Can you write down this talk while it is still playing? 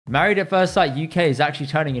Married at First Sight UK is actually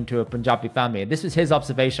turning into a Punjabi family. And this was his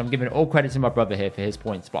observation. I'm giving all credit to my brother here for his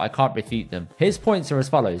points, but I can't refute them. His points are as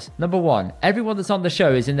follows. Number one, everyone that's on the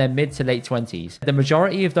show is in their mid to late 20s. The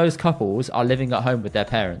majority of those couples are living at home with their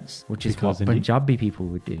parents, which is what Punjabi people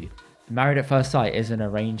would do. Married at First Sight is an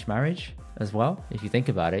arranged marriage as well. If you think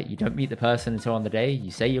about it, you don't meet the person until on the day,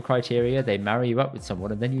 you say your criteria, they marry you up with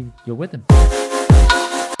someone, and then you're with them.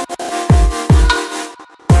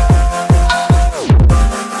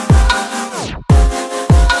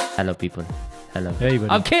 Hello, people. Hello. Hey,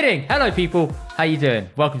 buddy. I'm kidding. Hello, people. How you doing?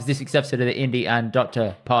 Welcome to this week's episode of the Indy and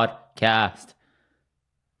Doctor podcast.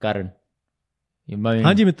 Karan, you're moaning.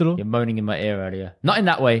 You're moaning in my ear earlier. Not in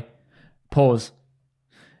that way. Pause.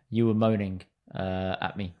 You were moaning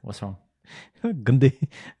at me. What's wrong? Ganda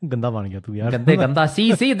ban gaya tu yaar. Ganda.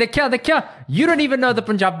 See, dekha. You don't even know the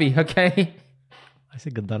Punjabi, okay? I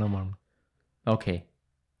say ganda na maan. Okay.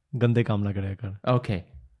 Gande kaam na karya kar. Okay.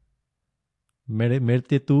 Mere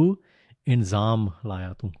te tu inzam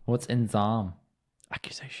laya tu. What's inzam?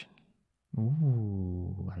 Accusation.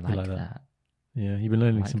 Ooh, I like that. Yeah, you've been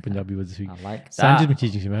learning some Punjabi words this week. I like that. Sanja's been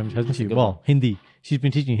teaching some, hasn't she? Well, Hindi. She's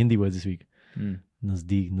been teaching Hindi words this week.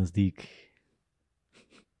 Nazdeek.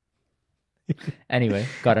 Anyway,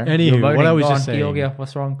 got it. Anywho, what I was just saying.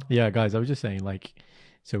 What's wrong? Yeah, guys, I was just saying, like,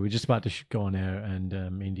 so we're just about to go on air, and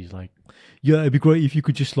Indy's like, yeah, it'd be great if you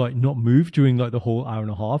could just like not move during like the whole hour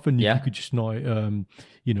and a half, and if you could just not,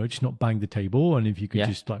 just not bang the table, and if you could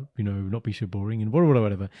just like, not be so boring and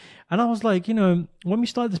whatever. And I was like, when we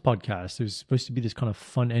started this podcast, it was supposed to be this kind of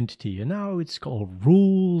fun entity, and now it's got all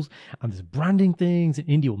rules and there's branding things, and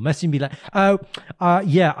Indy will message me like,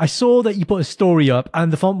 yeah, I saw that you put a story up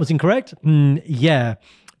and the font was incorrect. Yeah.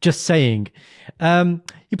 Just saying.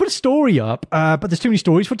 You put a story up, but there's too many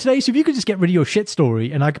stories for today. So if you could just get rid of your shit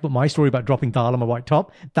story and I could put my story about dropping dal on my white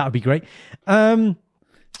top, that would be great. Do you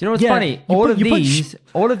know what's funny? All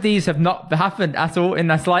of these have not happened at all in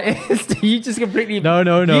the slightest. You just completely... No.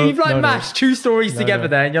 You've mashed two stories together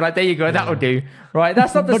there and you're like, there you go, that'll do. Right?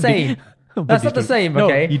 That's not the same. That's not the same,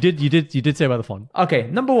 okay? No, you did say about the font. Okay,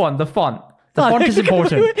 number one, the font. The font is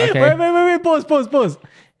important. Okay? Wait, pause.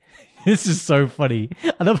 This is so funny.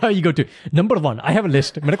 I love how you go to number one. I have a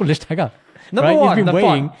list. Number one, you've been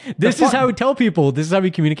waiting. Font. This is how we tell people. This is how we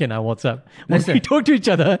communicate now. WhatsApp. When we talk to each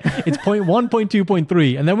other, it's point 1, point 2, point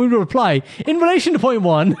 3, and then we reply in relation to point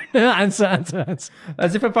 1. answer.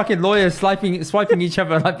 As if we're fucking lawyers swiping each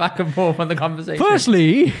other like back and forth on the conversation.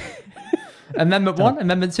 Firstly, Amendment 1,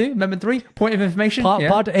 Amendment 2, Amendment 3, point of information.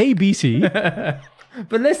 Part A, B, C.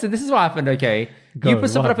 But listen, this is what happened, okay? You put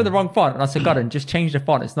something up in the wrong font, and I said, God, just change the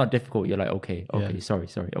font. It's not difficult. You're like, okay, sorry,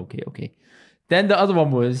 okay. Then the other one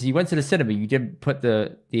was, you went to the cinema, you didn't put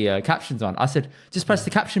the captions on. I said, just press the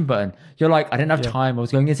caption button. You're like, I didn't have time. I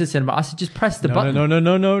was going into the cinema. I said, just press the button.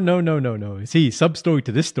 No. See, sub-story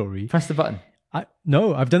to this story. Press the button.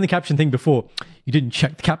 No, I've done the caption thing before. You didn't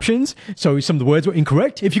check the captions, so some of the words were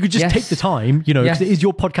incorrect. If you could just take the time, because it is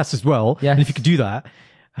your podcast as well, and if you could do that.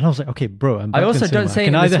 And I was like, okay, bro. I also don't say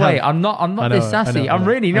it this way. I'm not this sassy. I'm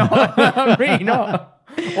really not. I'm really not.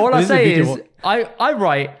 All I say is, I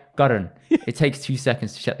write, Karan, it takes 2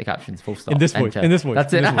 seconds to check the captions, full stop. In this voice.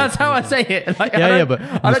 That's it. That's how I say it. Like, but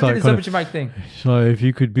I don't do this so much of my thing. So if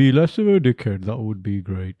you could be less of a dickhead, that would be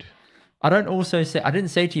great. I didn't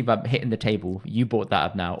say to you about hitting the table. You brought that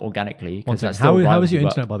up now organically. How was your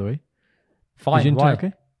internet, by the way? Fine. Why?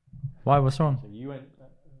 Okay? Why? What's wrong? So you went...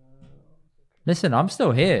 Listen, I'm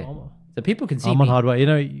still here. So people can see me. I'm on hardware.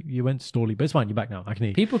 You went stally, but it's fine. You're back now. I can hear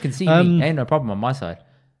you. People can see me. Ain't no problem on my side.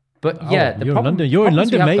 But you're in London. You're in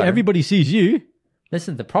London, mate. Everybody sees you.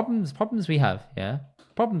 Listen, the problems we have,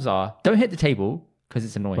 problems are, don't hit the table because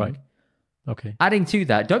it's annoying. Right. Okay. Adding to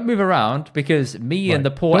that, don't move around because me and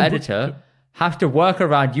the poor editor have to work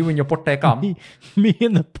around you and your potte kam. Me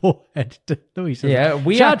and the poor editor.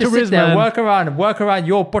 We have to sit there and work around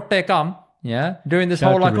your potte kam. Yeah, doing this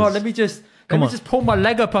whole like, let me just pull my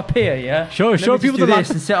leg up here, yeah? Show people the this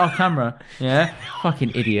and set off camera, yeah?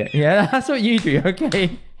 Fucking idiot, yeah? That's what you do,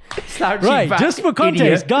 okay? Right, just for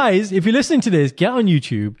context, guys, if you're listening to this, get on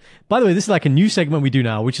YouTube. By the way, this is like a new segment we do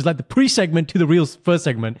now, which is like the pre-segment to the real first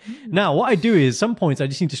segment. Now, what I do is, some points I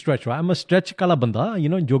just need to stretch, right? I'm a stretch kala banda,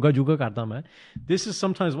 yoga karta main. This is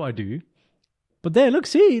sometimes what I do. But there, look,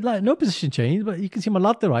 see, like no position change, but you can see my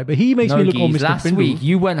latte, right? But he makes me look all Mr. Last Pindu. week,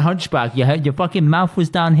 you went hunchback. Your fucking mouth was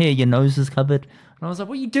down here. Your nose was covered. And I was like,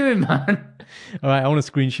 what are you doing, man? All right, I want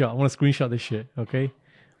to screenshot this shit, okay?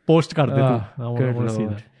 Post kar de tu. I want to see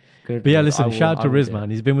that. Good. But yeah, Lord. listen, shout out to Riz, do it. man.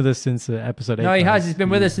 He's been with us since episode 8. No, he guys. has. He's been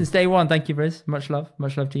with us since day one. Thank you, Riz. Much love.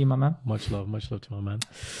 Much love to you, my man. Much love to my man.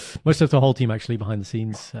 Much love to the whole team, actually, behind the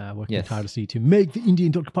scenes, working Yes. tirelessly to make the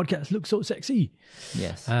Indian Doctor podcast look so sexy.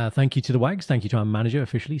 Yes. Thank you to the Wags. Thank you to our manager,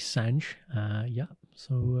 officially, Sanj.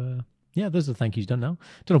 Yeah, those are the thank yous done now.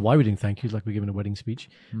 Don't know why we're doing thank yous like we're giving a wedding speech.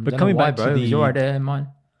 But Don't coming know why, back bro. to It was the your idea and mine.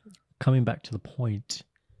 coming back to the point.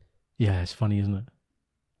 Yeah, it's funny, isn't it?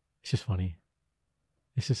 It's just funny.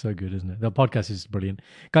 It's just so good, isn't it? The podcast is brilliant.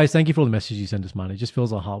 Guys, thank you for all the messages you send us, man. It just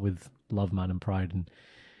fills our heart with love, man, and pride.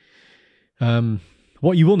 And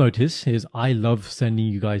what you will notice is I love sending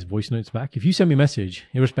you guys voice notes back. If you send me a message,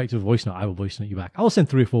 irrespective of voice note, I will voice note you back. I will send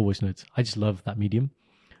 3 or 4 voice notes. I just love that medium.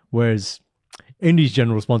 Whereas Indy's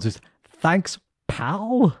general response is, thanks,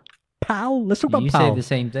 pal. Pal? Let's talk about You pal. say the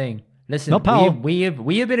same thing. Listen, Not pal. we have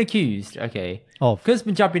been accused, okay, Of because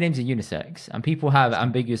Punjabi names are unisex and people have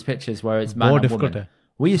ambiguous pictures where it's man more and difficult. woman.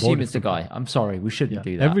 We assume More it's the guy. I'm sorry, we shouldn't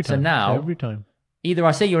do that. Every time. So now, Every time. either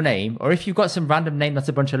I say your name, or if you've got some random name that's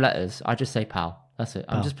a bunch of letters, I just say pal. That's it.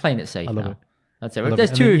 I'm Pal. just playing it safe I love now. it. That's it. love If there's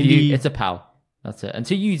it. And 2 then of you, Indy- it's a pal. That's it.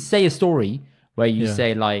 Until you say a story where you Yeah.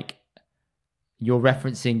 say like you're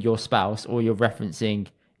referencing your spouse or you're referencing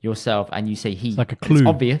yourself and you say he. It's like a It's clue.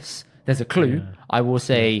 obvious. There's a clue. Yeah. I will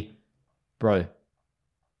say, bro.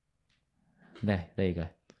 There you go.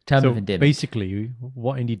 Term So of endearment. basically,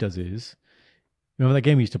 what Indy does is, remember that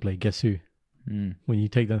game we used to play, Guess Who? Mm. When you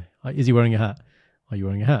take the, is he wearing a hat? Are you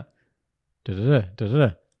wearing a hat? Da-da-da,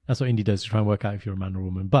 da-da-da. That's what Indy does to try and work out if you're a man or a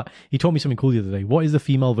woman. But he taught me something cool the other day. What is the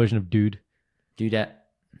female version of dude? Do that.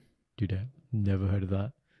 Dude. Never heard of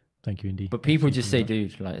that. Thank you, Indy. But people just say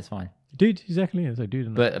dude, like it's fine. Dude, exactly. It's like dude.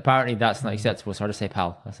 isn't it? But apparently that's not acceptable, so I just say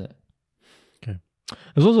pal. That's it. Okay.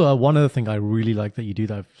 There's also one other thing I really like that you do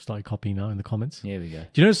that I've started copying now in the comments. Here we go.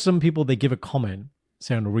 Do you know some people, they give a comment,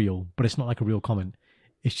 say on a reel, but it's not like a real comment.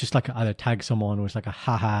 It's just like either tag someone or it's like a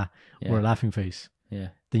haha or a laughing face. Yeah.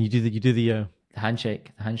 Then you do the The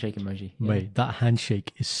handshake emoji. Yeah. mate, that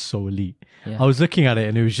handshake is so elite. Yeah. I was looking at it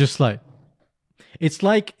and it was just like, it's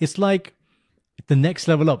like the next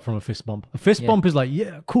level up from a fist bump. A fist bump is like,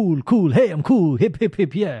 yeah, cool, hey, I'm cool, hip, hip,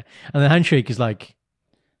 hip, yeah. And the handshake is like,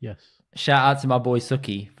 yes. Shout out to my boy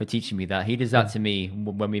Suki for teaching me that. He does that to me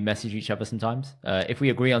when we message each other sometimes. If we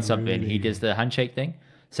agree on something, he does the handshake thing.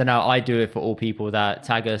 So now I do it for all people that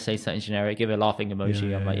tag us, say something generic, give a laughing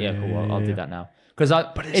emoji. I'm like, yeah, cool, I'll do that now. Because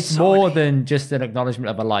it's so more elite. than just an acknowledgement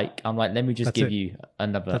of a like. I'm like, let me just That's give it. you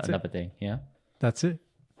another it. thing. Yeah. That's it.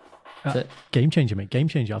 That's it. Game changer, mate. Game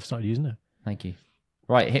changer. I've started using it. Thank you.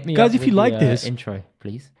 Right, hit me Guys, up if you with like the, this- intro,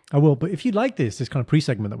 please. I will. But if you like this kind of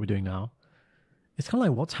pre-segment that we're doing now, it's kind of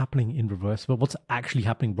like what's happening in reverse, but what's actually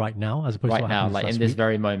happening right now as opposed to Right what now, happened like last in this week.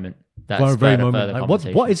 very moment. That's Very, very further moment. Like, what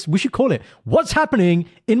conversation. is, we should call it, what's happening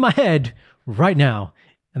in my head right now?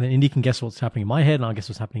 And then Indy can guess what's happening in my head, and I'll guess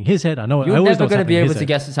what's happening in his head. I know. You're I always never know what's going to be happening in able his to head.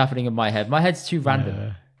 guess what's happening in my head. My head's too random.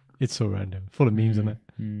 Yeah, it's so random. Full of memes, isn't it?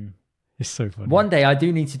 It's so funny. One day I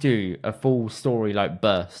do need to do a full story like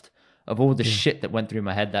burst of all the shit that went through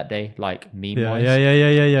my head that day, like meme wise.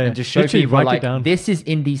 Yeah. And just show Literally people write it like down. this is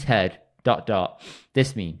Indy's head. ...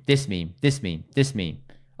 This meme. This meme. This meme. This meme.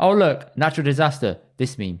 Oh look, natural disaster.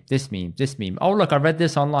 This meme. This meme. This meme. Oh look, I read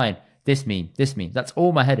this online. This meme. This meme. That's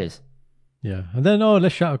all my head is. Yeah, and then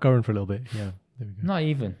let's shout out Goran for a little bit. Yeah, there we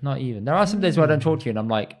go. Not even. There are some days where I don't talk to you and I'm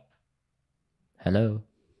like, hello.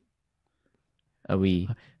 Are we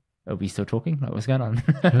still talking? Like, what's going on?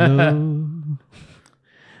 Hello.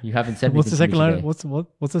 You haven't said What's the anything second to me line? today.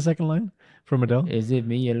 What's the second line from Adele? Is it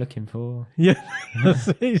me you're looking for? Yeah,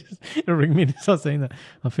 it'll ring me and start saying that.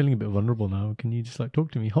 I'm feeling a bit vulnerable now. Can you just like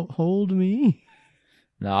talk to me? Hold me.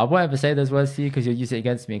 No, I won't ever say those words to you because you'll use it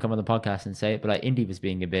against me and come on the podcast and say it. But like Indy was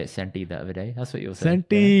being a bit senti the other day. That's what you'll say.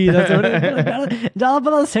 Senti. That's what it is.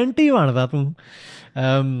 Jagpal Senti manada tum.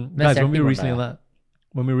 Guys, when we were recently on that,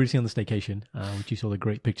 when we were recently on the staycation, which you saw the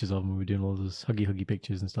great pictures of, when we were doing all those huggy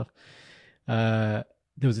pictures and stuff.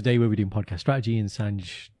 There was a day where we were doing podcast strategy, and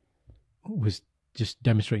Sanj was just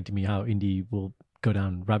demonstrating to me how Indy will go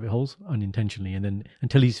down rabbit holes unintentionally, and then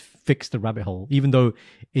until he's fixed the rabbit hole, even though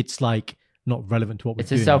it's like not relevant to what we're It's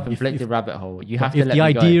doing. a self-inflicted rabbit hole. You have to If let the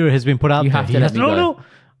me go. idea has been put out You there, have to he let has me no, go. no.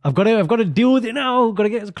 I've got to deal with it now. Got to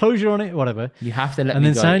get closure on it, whatever. You have to let And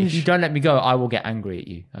me then go. Sanj- If you don't let me go, I will get angry at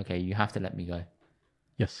you. Okay, you have to let me go.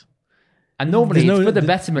 Yes. And normally There's it's no- for the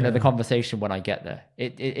betterment of the conversation when I get there.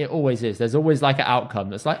 It always is. There's always like an outcome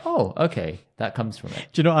that's like, oh, okay, that comes from it.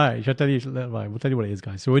 Do you know? All right, shall I tell you? Right, we'll tell you what it is,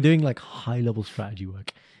 guys. So we're doing like high-level strategy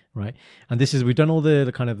work, right? And we've done all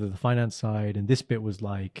the kind of the finance side, and this bit was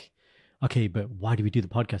like, okay, but why do we do the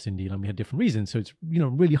podcast, Indy? And we had different reasons. So it's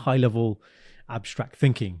really high-level, abstract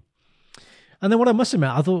thinking. And then what I must admit,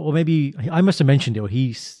 I thought, or maybe I must have mentioned it, or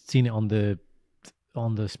he's seen it on the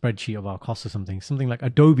spreadsheet of our costs or something like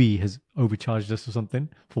Adobe has overcharged us or something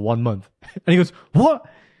for 1 month. And he goes, what?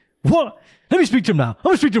 Let me speak to him now. I'm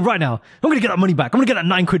going to speak to him right now. I'm going to get that money back. I'm going to get that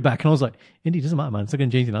 £9 back. And I was like, Indy, it doesn't matter, man. It's not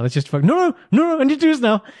going to change it now. Let's just fuck. No, I need to do this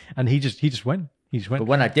now. And he just went. But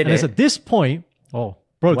when I did it. At this point, bro,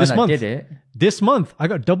 this month, I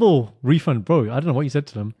got double refund, bro. I don't know what you said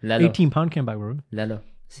to them. £18 came back, bro. Lelo.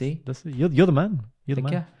 See? That's it. You're the man. You're the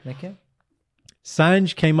man. Okay.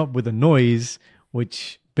 Sanj came up with a noise,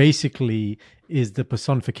 which basically is the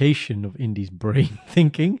personification of Indy's brain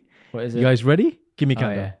thinking. What is it? You guys ready? Give me a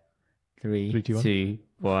countdown. Yeah. 3, 2,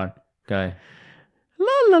 1, go. La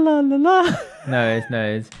la la la la. No,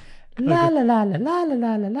 it's la la la la la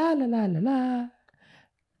la la la la la la.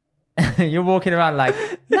 You're walking around like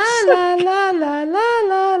la la la la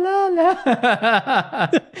la la la.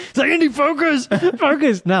 It's like, Indy, focus.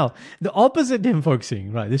 Now, the opposite to him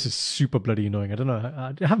focusing, right? This is super bloody annoying. I don't know.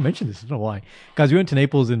 I haven't mentioned this. I don't know why. Guys, we went to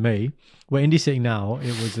Naples in May. Where Indy's sitting now,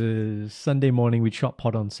 it was a Sunday morning. We shot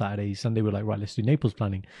pod on Saturday. Sunday, we're like, right, let's do Naples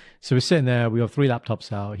planning. So we're sitting there. We have 3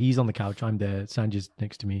 laptops out. He's on the couch. I'm there. Sanjay's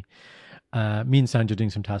next to me. Me and Sanjay are doing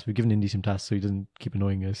some tasks. We've given Indy some tasks so he doesn't keep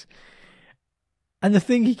annoying us. And the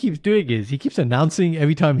thing he keeps doing is he keeps announcing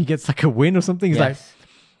every time he gets like a win or something. He's like,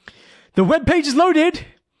 the web page is loaded.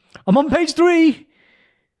 I'm on page 3.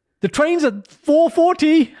 The train's at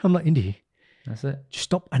 4:40. I'm like, Indy. That's it. Just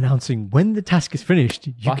stop announcing when the task is finished.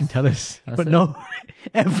 You can tell us. But no,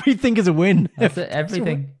 everything is a win. That's it.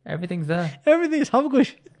 Everything's there. Everything is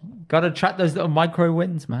Havagush. Gotta track those little micro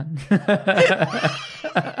wins, man.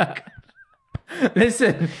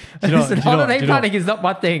 Listen, holiday planning is not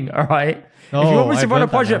my thing, all right? If you want me to run a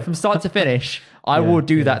project from start to finish, I will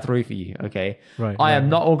do that through for you, okay? Right. I am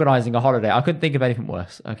not organizing a holiday. I couldn't think of anything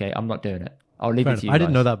worse, okay? I'm not doing it. I'll leave it to you. I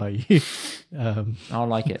didn't know that about you. I don't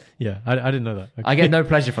like it. Yeah, I didn't know that. Okay. I get no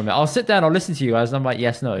pleasure from it. I'll sit down, I'll listen to you guys, and I'm like,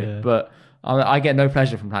 yes, no. But I get no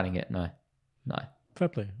pleasure from planning it. No. Fair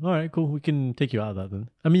play. All right, cool. We can take you out of that then.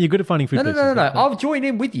 I mean, you're good at finding food places. No. I'll join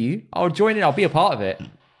in with you. I'll be a part of it.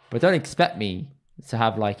 But don't expect me to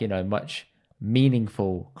have much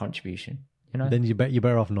meaningful contribution. Then you're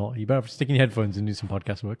better off not. You're better off sticking your headphones and do some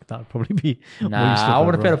podcast work. That would probably be. Nah, I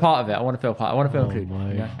want to feel a part of it. I want to feel included.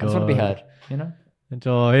 My God. I just want to be heard.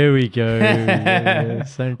 Oh, here we go.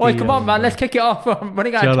 Oi, come on, man. Let's kick it off. I'm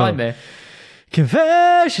running out of time here.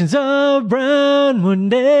 Confessions of Brown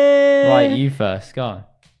Monday. Right, you first. Go on.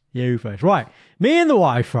 You first. Right. Me and the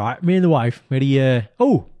wife. Ready?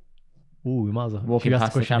 We might as well. Walking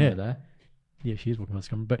past the camera there. Yeah, she is walking past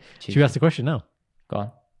the camera. But should we ask the question now? Go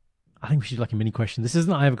on. I think we should do like a mini question. This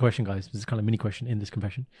isn't I have a question, guys. This is kind of a mini question in this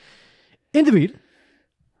confession. In the beat,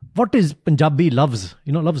 what is Punjabi loves?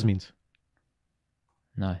 You know what loves means?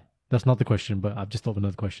 No. That's not the question, but I've just thought of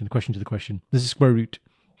another question. The question to the question. This is square root.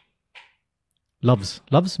 Loves.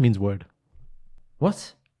 Loves means word.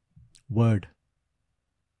 What? Word.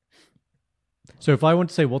 So if I want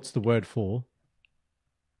to say what's the word for?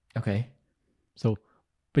 Okay. So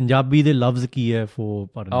Punjabi de loves ki hai for,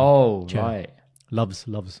 I don't know. Oh, chair. Right. Loves.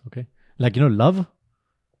 Okay. Like, love?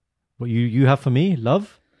 What you have for me?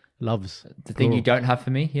 Love? Loves. The thing you don't have for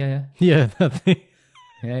me? Yeah. Yeah, that thing.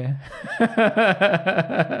 Yeah.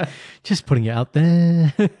 Just putting it out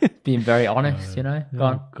there. Being very honest, Go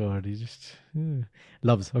on. God, he just...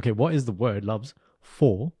 Loves. Okay, what is the word loves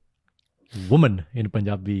for woman in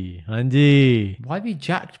Punjabi? Anji. Why have you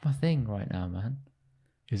jacked my thing right now, man?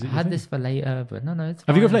 Is it I had this for later, but no, it's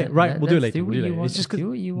fine. Have you got for later? Right, we'll do it later. It's just do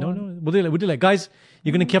what you want. No, we'll do it later. Guys,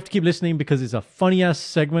 you're going to have to keep listening because it's a funny-ass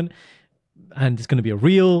segment and it's going to be a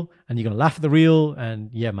reel and you're going to laugh at the reel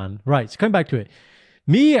and yeah, man. Right, so coming back to it.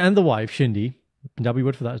 Me and the wife, Shindy, the Punjabi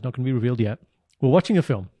word for that is not going to be revealed yet. We're watching a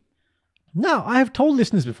film. Now, I have told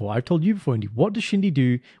listeners before, I've told you before, Indy, what does Shindy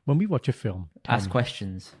do when we watch a film? Ask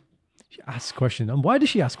questions. She asks questions. And why does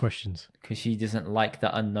she ask questions? Because she doesn't like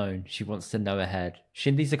the unknown. She wants to know ahead.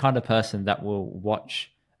 Shindy's the kind of person that will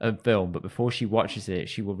watch a film, but before she watches it,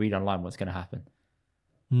 she will read online what's going to happen.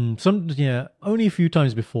 Only a few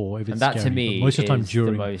times before if it's and that scary, to me most of the time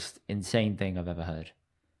during. The most insane thing I've ever heard.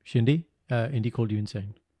 Shindy, Indy called you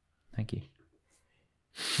insane. Thank you.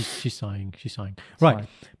 She's sighing. Right. Fine.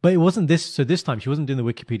 But it wasn't this. So this time she wasn't doing the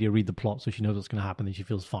Wikipedia, read the plot so she knows what's going to happen and she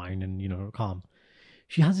feels fine and, calm.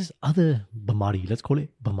 She has this other bamari. Let's call it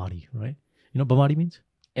bamari, right? You know what bamari means?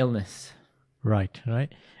 Illness. Right.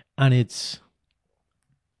 And it's...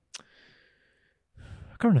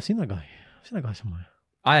 Karen, I've seen that guy. Somewhere.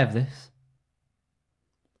 I have this.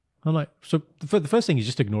 I'm like, so the first thing is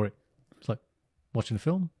just ignore it. It's like watching a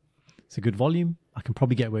film. It's a good volume. I can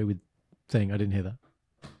probably get away with saying I didn't hear that.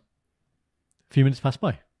 few minutes pass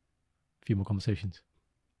by. A few more conversations.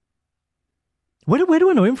 Where do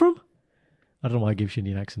I know him from? I don't know why I gave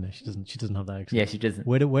Shindy an accent there. She doesn't have that accent. Yeah, she doesn't.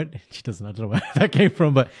 Where she doesn't. I don't know where that came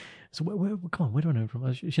from, but so come on, where do I know him from?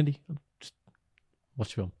 Shindy, just watch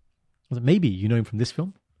the film. I was like, maybe you know him from this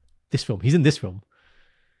film. This film. He's in this film.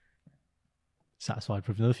 Satisfied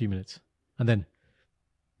for another few minutes. And then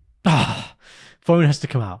phone has to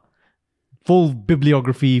come out. Full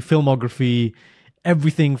bibliography, filmography,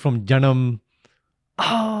 everything from Janam.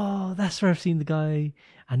 Oh, that's where I've seen the guy.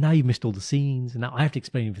 And now you've missed all the scenes. And now I have to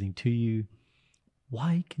explain everything to you.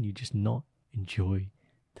 Why can you just not enjoy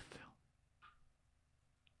the film?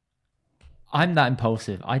 I'm that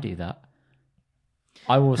impulsive. I do that.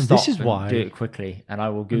 I will stop and do it quickly, and I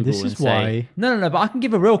will Google and say, no, but I can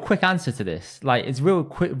give a real quick answer to this. Like, it's real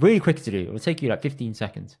quick, really quick to do. It will take you like 15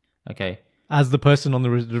 seconds. Okay. As the person on the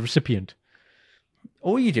recipient.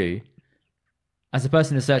 All you do, as the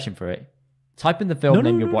person who's searching for it, type in the film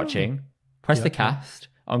name you're watching, press the cast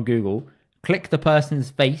on Google, click the person's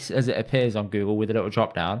face as it appears on Google with a little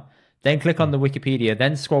drop down, then click on the Wikipedia,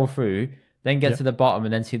 then scroll through, then get to the bottom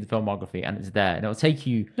and then see the filmography, and it's there. And it'll take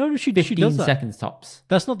you 15 seconds tops.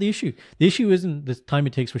 That's not the issue. The issue isn't the time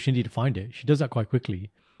it takes for Shindy to find it. She does that quite quickly.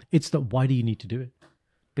 It's that why do you need to do it?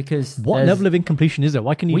 Because what level of incompletion is there?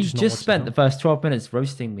 Why can you just not watch spent the first 12 minutes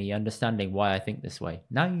roasting me, understanding why I think this way.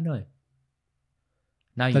 Now you know.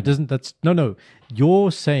 No.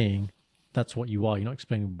 You're saying that's what you are. You're not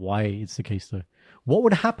explaining why it's the case though. What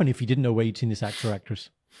would happen if you didn't know where you'd seen this actor or actress?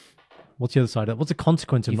 What's the other side of it? What's the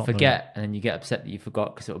consequence of not knowing? You forget, and then you get upset that you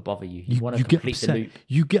forgot because it will bother you. You want to complete the loop.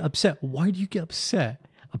 You get upset. Why do you get upset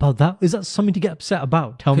about that? Is that something to get upset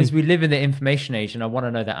about? Tell me. Because we live in the information age, and I want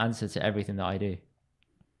to know the answer to everything that I do.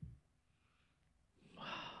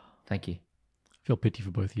 Thank you. I feel pity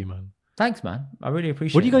for both of you, man. Thanks, man. I really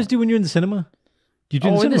appreciate it. What do you guys do when you're in the cinema? Do you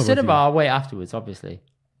do in the cinema? I'll wait afterwards, obviously.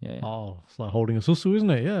 Yeah. Oh, it's like holding a susu, isn't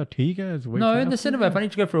it? Yeah, no, in the cinema, if I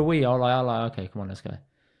need to go for a wee, I'll like, okay, come on, let's go.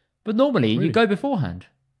 But normally, you go beforehand.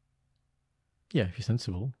 Yeah, if you're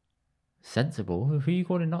sensible. Sensible? Who are you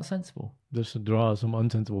calling not sensible? There are some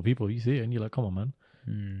unsensible people. You see it and you're like, come on, man.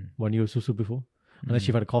 Why don't you go susu before? Unless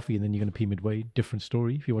you've had a coffee and then you're going to pee midway. Different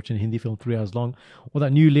story. If you're watching a Hindi film 3 hours long. Or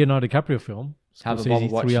that new Leonardo DiCaprio film.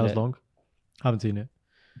 Scorsese, 3 hours long. Haven't seen it.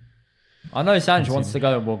 I know Sanj wants to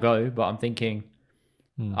go and we'll go, but I'm thinking...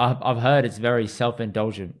 I've heard it's very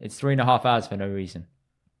self-indulgent. It's 3.5 hours for no reason.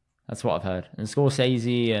 That's what I've heard. And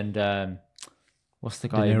Scorsese and... what's the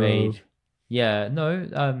guy who made... Yeah,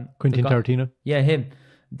 no... Quentin Tarantino? Yeah, him.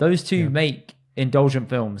 Those two make indulgent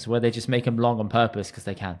films where they just make them long on purpose because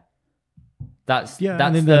they can. That's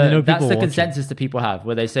the consensus that people have,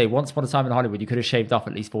 where they say once upon a time in Hollywood you could have shaved off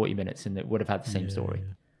at least 40 minutes and it would have had the same story.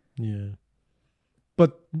 Yeah.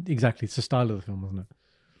 But exactly, it's the style of the film, isn't it?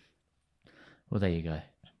 Well, there you go.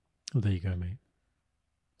 Well, there you go, mate.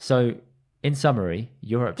 So, in summary,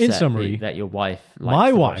 you're upset that your wife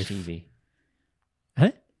likes to watch TV.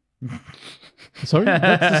 Huh? Sorry?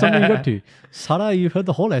 That's the summary you got to. Sarah, you've heard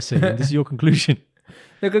the whole essay and this is your conclusion.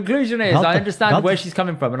 The conclusion is, I understand where she's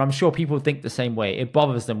coming from, and I'm sure people think the same way. It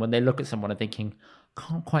bothers them when they look at someone and thinking,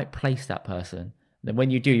 can't quite place that person. And then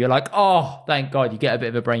when you do, you're like, oh, thank God, you get a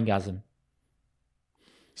bit of a braingasm.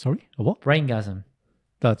 Sorry? A what? Braingasm.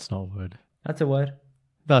 That's not a word. That's a word.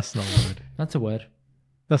 That's not a word. That's a word.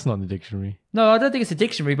 That's not in the dictionary. No, I don't think it's a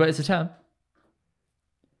dictionary, but it's a term.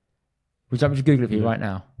 Would you like me to Google it for you right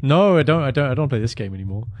now? No, I don't play this game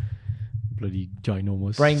anymore. Bloody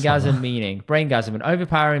ginormous. Braingasm meaning. Braingasm, an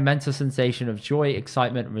overpowering mental sensation of joy,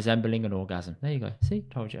 excitement, resembling an orgasm. There you go. See?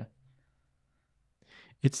 Told you.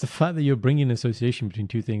 It's the fact that you're bringing an association between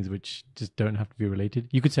two things which just don't have to be related.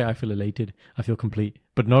 You could say, I feel elated. I feel complete.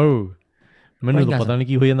 But no. Translate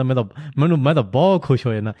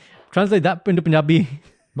that into Punjabi.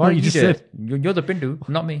 What you just said? You're the Pindu,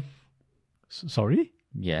 not me. Sorry?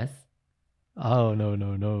 Yes. Oh, no.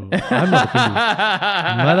 I'm not a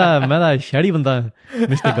Pindu. Mera shady banda,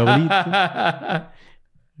 Mr.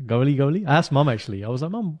 Gavali. I asked Mom actually. I was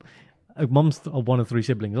like, Mom, Mom's one of 3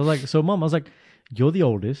 siblings. I was like, so Mom, you're the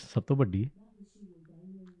oldest, sab to baddi.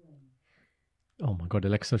 Oh my God,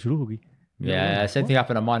 Alexa shuru ho gayi. Yeah, same thing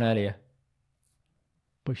happened on mine earlier.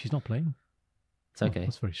 But she's not playing. It's okay.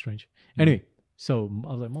 That's very strange. Anyway, so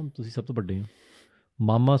I was like, Mom, tusi sab to badde ho.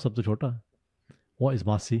 Mama sab to chota. What is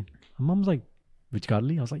Masi? And Mom's like,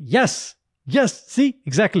 Vichkarli? I was like, yes, see,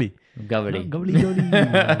 exactly. Gavali.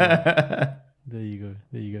 There you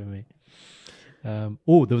go, mate.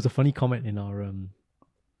 There was a funny comment in our,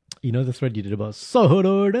 the thread you did about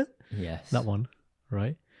Sohorod? Yes. That one,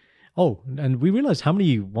 right? Oh, and we realized how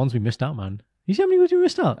many ones we missed out, man. You see how many words you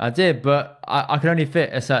missed out? I did, but I could only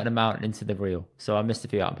fit a certain amount into the reel, so I missed a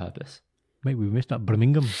few out on purpose. Mate, we missed out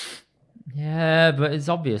Birmingham. Yeah, but it's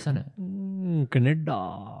obvious, isn't it?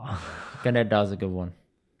 Canada. Canada's a good one.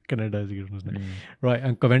 Canada is a good one, isn't it? Right,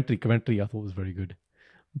 and Coventry I thought was very good.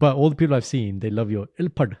 But all the people I've seen, they love your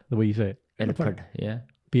Ilpad, the way you say it. Ilpad, yeah.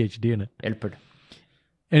 PhD in it. Ilpad.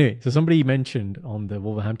 Anyway, so somebody mentioned on the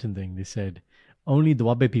Wolverhampton thing, they said only the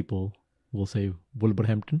Doaba people will say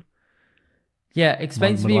Wolverhampton. Yeah,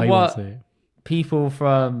 explain to me Malay what will say it. people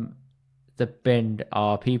from the Bind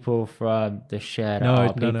are, people from the Shed No, are,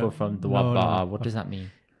 no, people no. from the No, Wabba no. are. What does that mean?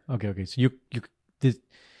 Okay. So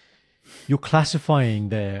you're classifying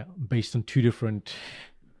there based on two different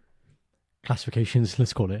classifications,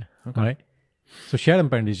 let's call it. Okay. Right? So Shed and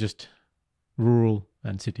Bind is just rural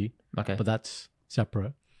and city. Okay. But that's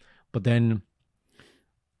separate. But then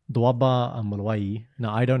Doaba and Malwai,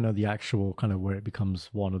 now I don't know the actual kind of where it becomes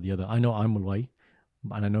one or the other. I know I'm Malwai,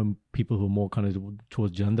 and I know people who are more kind of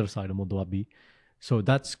towards Jalandhar side are more Doabi. So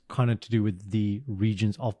that's kind of to do with the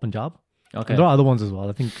regions of Punjab. Okay. And there are other ones as well.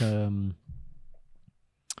 I think there's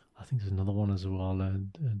another one as well.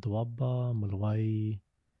 Doaba, Malwai,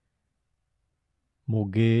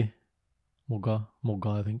 Moga,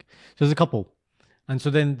 I think. So there's a couple. And so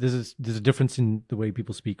then there's a difference in the way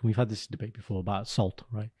people speak. We've had this debate before about salt,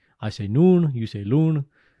 right? I say noon, you say loon.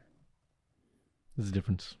 There's a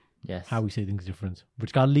difference. Yes. How we say things is different.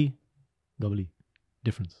 Which Gadli, Gabli,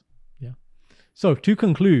 difference. Yeah. So to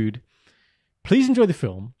conclude, please enjoy the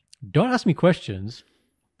film. Don't ask me questions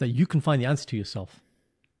that you can find the answer to yourself.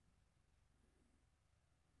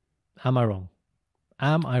 Am I wrong?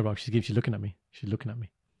 Am I wrong? She's looking at me. She's looking at me.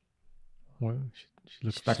 Well, she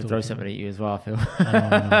looks She's about to still throw looking something at at you as well, I feel. know.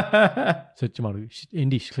 So Jamalu,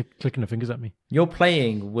 Indy, she's clicking her fingers at me. You're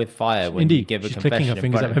playing with fire when Indy, you give a she's confession. clicking her in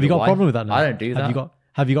fingers front at of me. Have you your got a wife. problem with that now? I don't do that.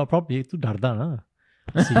 Have you got a problem? You darda na.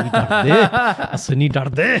 Asani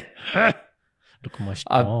darde. Look at my I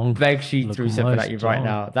strong. beg she Look threw at something my at you right strong.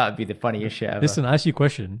 now. That would be the funniest shit ever. Listen, I asked you a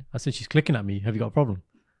question. I said she's clicking at me. Have you got a problem?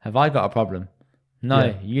 Have I got a problem? No,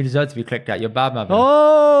 Yeah. you deserve to be clicked at. You're bad, man.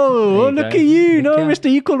 Oh, you look go. at you. No, Look Mr.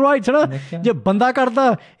 Equal Rights, है ना? Look जे बंदा करता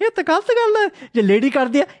ये तो गलत गल है जे lady कर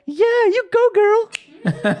दिया yeah you go girl.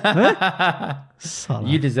 Salah.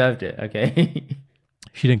 You deserved it, okay?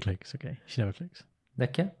 She didn't click. It's okay. She never clicks.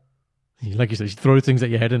 Okay. Like you said, she throws things at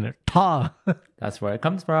your head in it. Ta. That's where it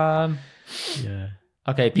comes from. Yeah.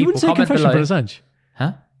 Okay, You people wouldn't say comment confession below. for Assange.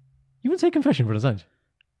 Huh? You wouldn't say confession for Assange.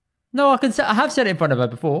 No, I have said it in front of her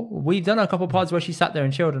before. We've done a couple of pods where she sat there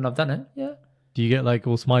and chilled, and I've done it. Yeah. Do you get like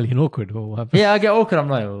all smiley and awkward or what happens? Yeah, I get awkward. I'm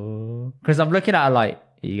like, oh, because I'm looking at her like,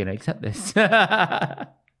 are you gonna accept this? And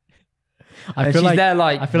I feel she's like there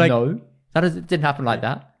like, I feel like no, it didn't happen like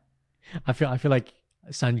that. I feel like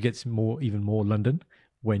Assange gets even more London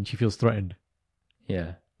when she feels threatened.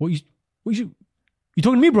 Yeah. You talking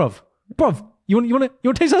to me, bruv? Bruv, you want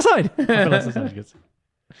to taste that side? I feel like Assange gets.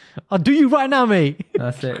 I'll do you right now, mate.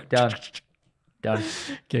 That's it. Done.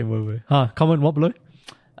 Game over. Comment what below?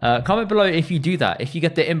 Comment below if you do that. If you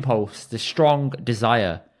get the impulse, the strong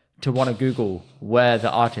desire to want to Google where the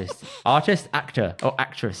artist, actor, or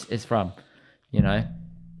actress is from. You know,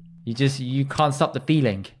 you can't stop the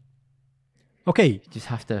feeling. Okay, You just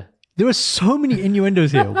have to. there are so many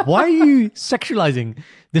innuendos here. Why are you sexualizing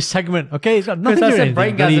this segment? Okay, it's got nothing Because to I do said with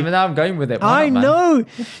anything. braingasm, Bloody- and now I'm going with it. Why I not, man? know.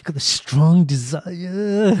 Got the strong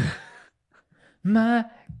desire. My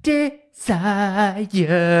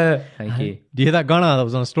desire. Thank you. Do you hear that Ghana that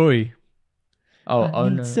was on a story? Oh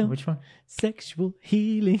need no. some- Which one? Sexual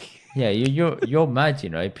healing. Yeah, you're mad, you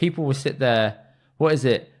know. People will sit there, what is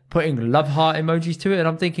it, putting love heart emojis to it, and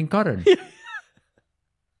I'm thinking, Karan, it's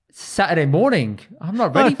Saturday morning. I'm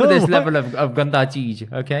not ready for this level of ganda cheese,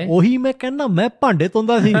 okay? ਉਹੀ ਮੈਂ ਕਹਿੰਦਾ ਮੈਂ ਭਾਂਡੇ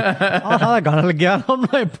ਧੋਂਦਾ ਸੀ ਆਹ ਸਾਰਾ ਗਾਣਾ ਲੱਗਿਆ I'm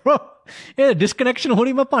like bro ਇਹ disconnection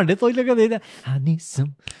ਹੋਣੀ ਮੈਂ ਭਾਂਡੇ ਧੋਈ ਲੱਗਾ ਦੇਦਾ I need some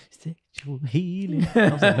sexual healing I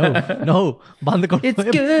was like no ਬੰਦ ਕਰੋ It's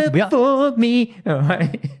good for me. All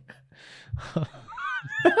right.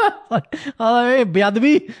 ਏ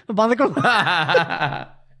ਬੇਅਦਬੀ ਬੰਦ ਕਰੋ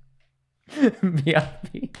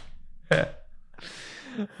BRB.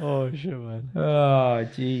 oh shit man Oh,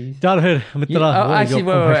 jeez. ਚੱਲ ਫਿਰ ਮਿੱਤਰਾ Actually,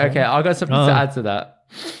 wait. Okay, I got something to add to that.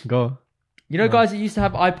 go You know, guys that used to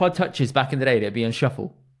have iPod touches back in the day that'd be on shuffle.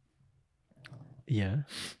 yeah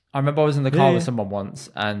I remember I was in the car Yeah, with yeah. someone once,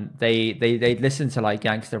 and they'd listen to like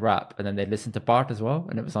gangster rap, and then they'd listen to Bart as well,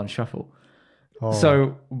 and it was on shuffle. Oh. So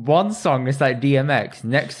one song is like DMX,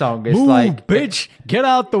 next song is Move, like bitch get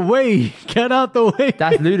out the way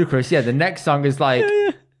that's ludicrous. Yeah, the next song is like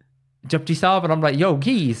Japti Saab, and I'm like, yo,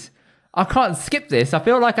 keys, I can't skip this. I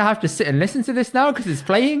feel like I have to sit and listen to this now because it's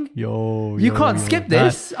playing. You can't skip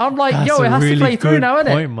this. I'm like, it has to play through now,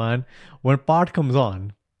 isn't it? Man. When part comes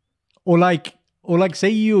on, or like say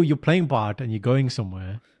you're playing part and you're going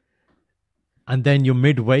somewhere, and then you're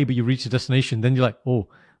midway but you reach the destination, then you're like, oh,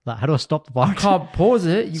 like, how do I stop the part? I can't pause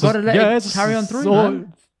it. You got to let it carry on through,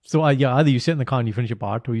 man. So either you sit in the car and you finish your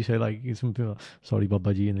part, or you say like something like, sorry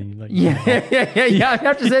Babaji, and then you like, yeah. You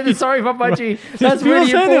have to say the sorry Babaji. That's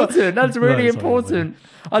really important. That's really important.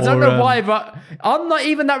 I don't know why, but I'm not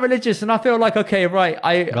even that religious, and I feel like, okay, right,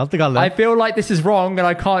 I feel like this is wrong and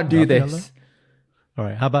I can't do this. All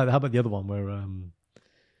right, how about the other one where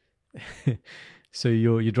so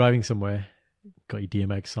you're driving somewhere, got your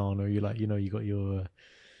DMX on, or you like, you got your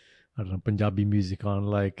I don't know, Punjabi music on,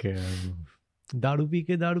 like Daru Pee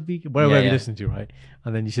Ke, whatever you listen to, right?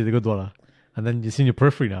 And then you see the Gurdwara, and then it's in your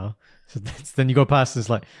periphery now. So then you go past, it's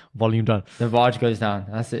like volume down. The Vaj goes down.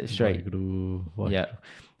 That's it, straight. Yeah.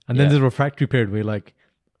 And then there's a refractory period where like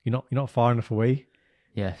you're not far enough away.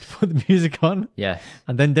 Yeah. To put the music on. Yeah.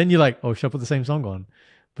 And then you're like, oh, should I put the same song on?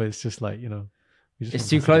 But it's just like, it's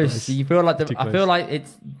too close. You feel like I feel like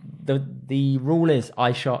it's the rule is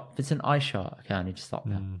eye shot. If it's an eye shot, okay, I need to stop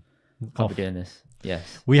now. Can't be doing this.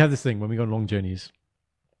 Yes. We have this thing when we go on long journeys.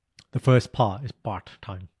 The first part is part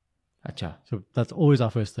time. Achha. So that's always our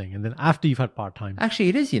first thing. And then after you've had part time. Actually,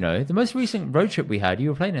 it is, the most recent road trip we had, you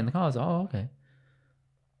were playing in the car. I was like, oh, okay.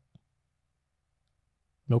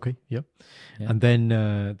 Okay, yep. Yeah. And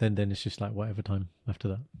then it's just like whatever time after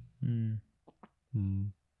that. Then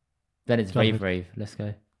it's rave. Let's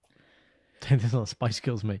go. There's not Spice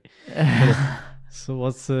Girls, mate. So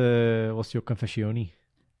what's your confessione?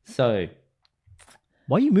 So,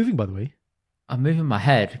 why are you moving, by the way? I'm moving my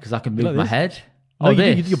head because I can move my head. No,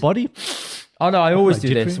 you do your body. Oh no, I always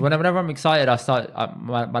do this. Whenever I'm excited, I start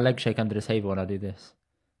my legs shake under the table and I do this.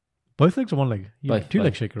 Both legs or one leg? Both. Two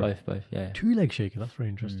leg shaker. Both. Yeah. 2 leg shaker. That's very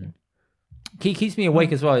interesting. Keeps me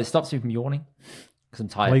awake as well. It stops me from yawning because I'm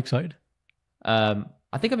tired. Why are you excited?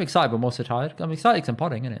 I think I'm excited, but I'm also tired. I'm excited because I'm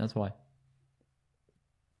podding, innit? That's why.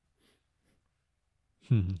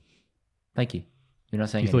 Thank you. You're not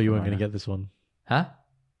saying. You thought you weren't going to get this one, huh?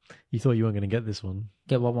 You thought you weren't going to get this one.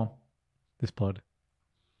 Get what one? This pod.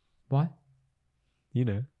 Why?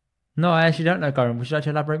 No, I actually don't know, Karan. Would you like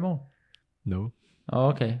to elaborate more? No. Oh,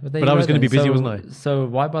 okay. But I was going to be busy, wasn't I? So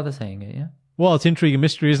why bother saying it? Yeah. Well, it's intrigue and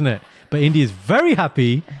mystery, isn't it? But Indy is very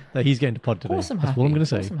happy that he's getting to pod today. That's what I'm going to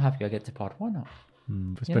say. I'm happy I get to pod. Why not?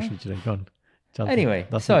 Especially today. Go on. Anyway,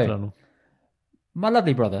 so my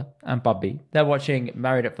lovely brother and Bubby, they're watching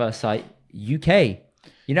Married at First Sight UK.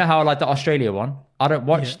 You know how I like the Australia one? I don't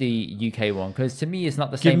watch the UK one because to me it's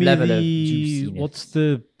not the same level of juiciness.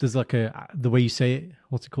 There's like the way you say it,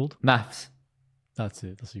 what's it called? MAFS. That's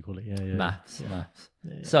it. That's what you call it. Yeah. MAFS.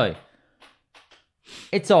 Yeah. So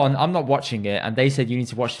it's on. I'm not watching it, and they said you need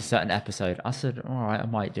to watch a certain episode. I said, all right, I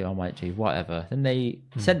might do, whatever. Then they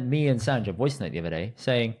sent me and Sandra a voice note the other day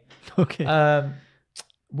saying, okay,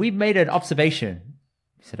 we made an observation.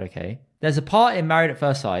 I said, okay. There's a part in Married at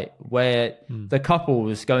First Sight where the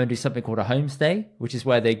couples go and do something called a homestay, which is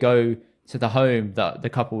where they go to the home that the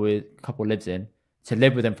couple lives in to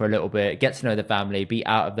live with them for a little bit, get to know the family, be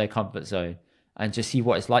out of their comfort zone, and just see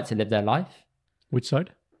what it's like to live their life. Which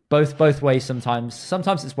side? Both ways sometimes.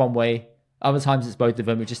 Sometimes it's one way. Other times it's both of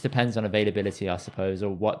them. It just depends on availability, I suppose,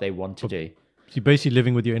 or what they want to do. So you're basically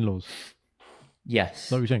living with your in-laws? Yes. Is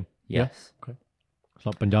that what you're saying? Yes. Yeah? Okay. It's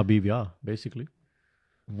like Punjabi VR, basically.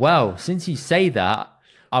 Well, since you say that,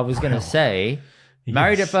 I was going to say,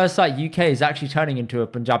 Married at First Sight UK is actually turning into a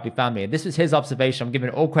Punjabi family. And this was his observation. I'm giving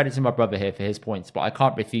all credit to my brother here for his points, but I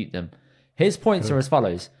can't refute them. His points are as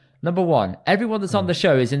follows. Number one, everyone that's on the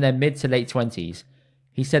show is in their mid to late 20s.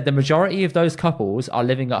 He said the majority of those couples are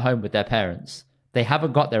living at home with their parents. They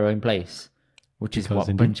haven't got their own place, which is what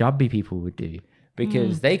Punjabi people would do.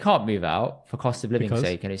 Because they can't move out for cost of living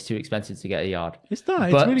sake and it's too expensive to get a yard. It's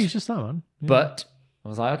that. It's just that, man. Yeah. But I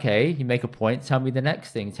was like, okay, you make a point. Tell me the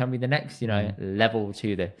next thing. Tell me the next, level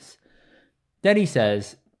to this. Then he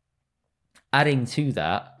says, adding to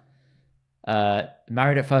that,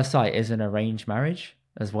 Married at First Sight is an arranged marriage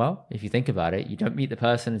as well. If you think about it, you don't meet the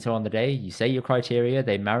person until on the day. You say your criteria,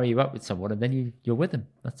 they marry you up with someone, and then you're with them.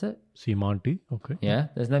 That's it. Seemanti, okay. Yeah,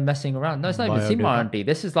 there's no messing around. No, it's not even Seamanti.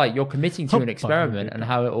 This is like you're committing to an experiment and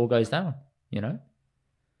how it all goes down,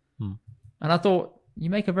 And I thought, you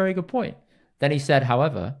make a very good point. Then he said,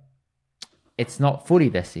 however, it's not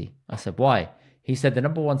fully Desi. I said, why? He said the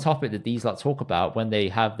number one topic that these lot talk about when they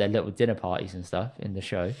have their little dinner parties and stuff in the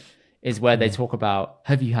show is where they talk about,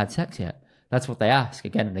 have you had sex yet? That's what they ask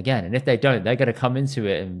again and again. And if they don't, they're going to come into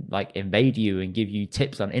it and like invade you and give you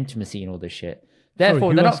tips on intimacy and all this shit.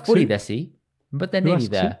 Therefore, they're not fully Desi, but they're nearly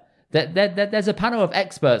there. There's a panel of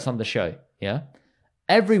experts on the show. Yeah.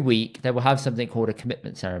 Every week, they will have something called a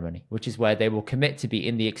commitment ceremony, which is where they will commit to be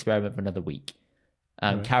in the experiment for another week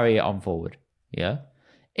and carry it on forward. Yeah.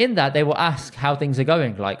 In that, they will ask how things are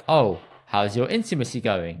going. Like, oh, how's your intimacy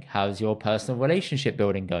going? How's your personal relationship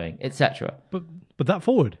building going? Etc. But that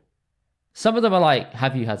forward. Some of them are like,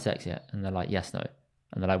 have you had sex yet? And they're like, yes, no.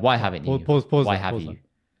 And they're like, why haven't you? Pause why have you?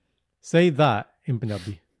 Say that in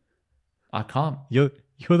Punjabi. I can't. You're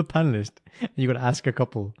the panelist. And you got to ask a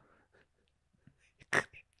couple.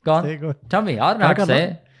 Go on. Go on. Tell me. I don't know how to say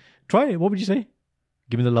it. Try it. What would you say?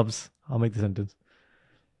 Give me the loves. I'll make the sentence.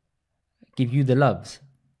 Give you the loves.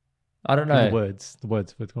 I don't know. The words. Go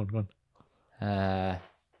on.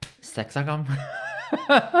 Sexagam.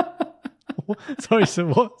 Sorry, so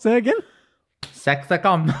what? Say again?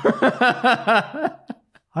 Sexagam.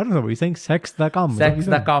 I don't know what you're saying. Sexagam.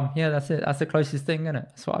 Sexagam. Yeah, that's it. That's the closest thing, isn't it?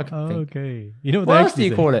 That's what I can think. Okay. You know what else do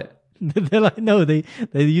you call it? They're like, no, they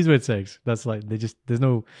use the word sex. That's like, there's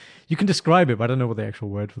no, you can describe it, but I don't know what the actual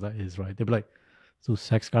word for that is, right? They'd be like, so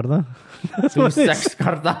sex karda? So sex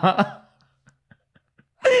karda.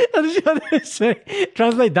 Say,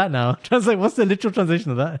 translate that now. Translate, what's the literal translation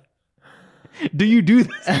of that? Do you do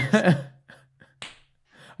this?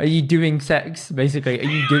 Are you doing sex? Basically, are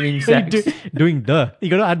you doing sex? Doing the. You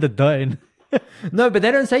gotta add the the in. No, but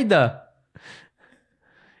they don't say the.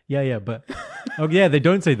 Yeah, but they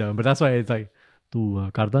don't say the, but that's why it's like tu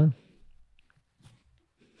karda.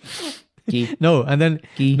 No, and then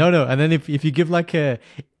no, and then if you give like a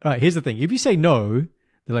right, here's the thing: if you say no,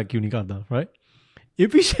 they're like "Kyun nahi karda," right?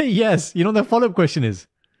 If you say yes, you know the follow up question is,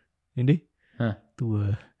 Indy,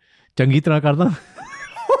 tu changi tarah karda.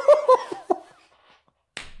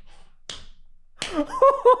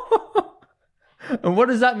 And what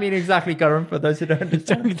does that mean exactly, Karan, for those who don't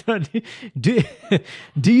understand? do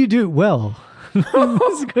you do it well?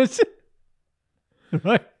 That's a question.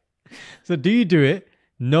 Right. So do you do it?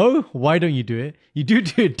 No. Why don't you do it? You do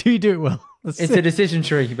it. Do you do it well? It's a decision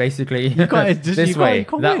tree, basically. You can't, this way, you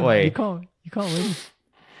can't that win. way. You can't win.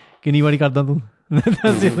 Can you karda tu?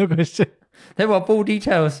 That's the other question. They want full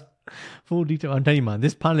details. Full detail. I'm telling you, man.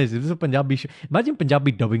 This panel is a Punjabi show. Imagine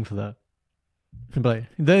Punjabi dubbing for that. Like,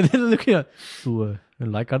 they're looking at tu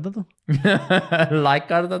like karda tu? Like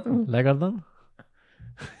karda tu? Like karda?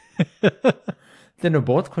 Tenu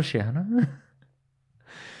bahut khush hai na?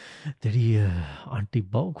 Teri auntie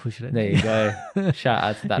bahut khush rehti. There you go. Shout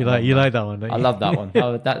out to that. You like that one, don't you? I love that one.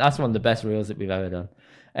 That's one of the best reels that we've ever done.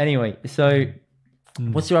 Anyway, so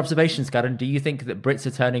what's your observations, Kadar? Do you think that Brits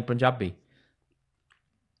are turning Punjabi?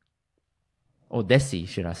 Or Desi,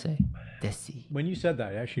 should I say? Desi. When you said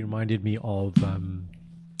that, it actually reminded me of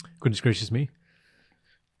Goodness Gracious Me.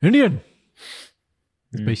 Indian!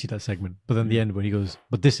 It's basically that segment. But then the end when he goes,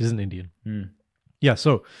 but this isn't Indian. Yeah,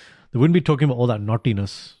 so they wouldn't be talking about all that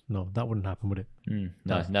naughtiness. No, that wouldn't happen, would it?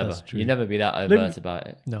 No, never. You'd never be that overt about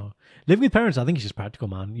it. No. Living with parents, I think it's just practical,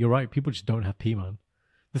 man. You're right. People just don't have pee, man.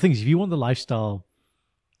 The thing is, if you want the lifestyle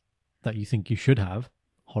that you think you should have,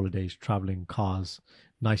 holidays, traveling, cars,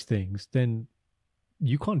 nice things, then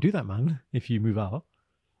you can't do that, man, if you move out.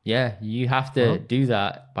 Yeah, you have to do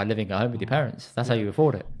that by living at home with your parents. That's how you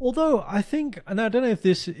afford it. Although I think, and I don't know if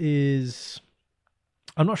this is,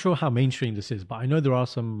 I'm not sure how mainstream this is, but I know there are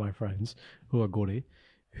some of my friends who are Gori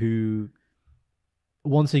who,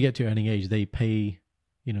 once they get to earning age, they pay,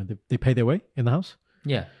 they pay their way in the house.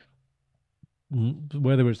 Yeah.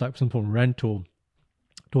 Whether it's like some form of rent or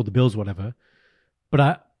all the bills, whatever.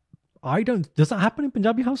 But I don't, does that happen in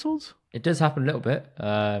Punjabi households? It does happen a little bit.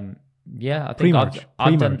 Yeah, I think pre-marriage.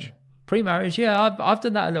 I've done pre-marriage. Yeah, I've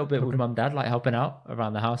done that a little bit with mum and dad, like helping out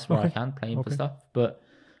around the house where I can, paying for stuff. But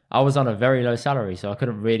I was on a very low salary, so I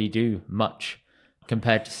couldn't really do much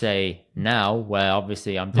compared to say now, where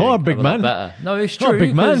obviously I'm doing a big lot man. better. No, it's true. Not a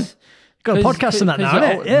big man. Got a podcast in that now,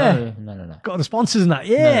 innit? Yeah. No. Got the sponsors in that.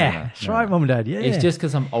 Yeah. That's right, mum and dad. Yeah. It's just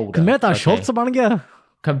because I'm older.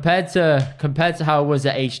 Compared to how I was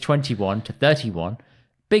at age 21 to 31,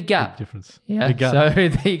 big gap. Big difference. Yeah. Big gap. So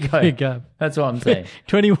there you go. Big gap. That's what I'm saying.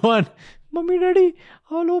 21. Mummy, daddy,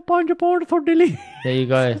 hello, £5 for Delhi. There you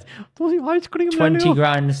go. 20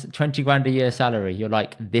 grand a year salary. You're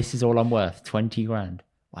like, this is all I'm worth. 20 grand.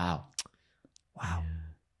 Wow. Yeah.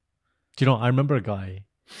 Do you know, I remember a guy,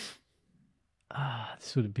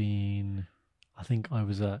 this would have been, I think I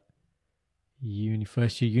was at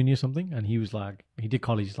first year uni or something, and he was like, he did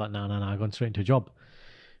college, he's like, no, I'm going straight into a job.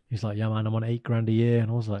 He's like, yeah man, I'm on 8 grand a year. And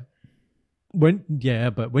I was like,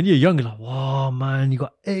 but when you're young, you're like, wow, man, you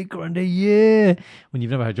got 8 grand a year. When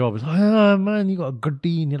you've never had a job, it's like, oh, man, you got a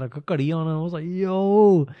goodie, and you're like, a goodie on. And I was like,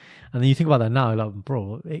 yo. And then you think about that now, you're like,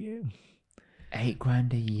 bro, 8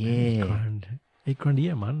 grand a year. 8 grand a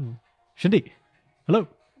year, man. Shindy, hello.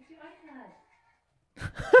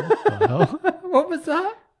 What the hell? What was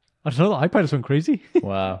that? I don't know, the iPad is going crazy.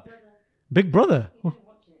 Wow. Big Brother.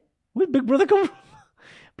 Where'd Big Brother come from?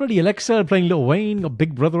 Bloody Alexa playing Lil Wayne. Got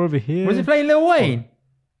Big Brother over here. Was he playing Lil Wayne?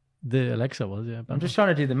 The Alexa was, yeah. I'm just trying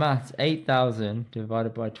to do the maths. 8,000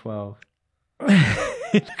 divided by 12.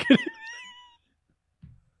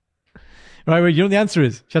 Right, wait, you know what the answer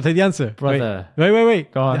is? Shall I tell you the answer? Brother.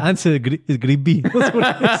 Wait. Go on. The answer is Gribi. That's what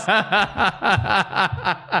it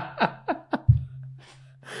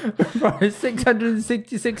is. Bro, it's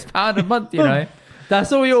 £666 a month, you know.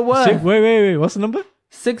 That's all you're worth. Wait. What's the number?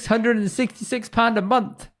 £666 a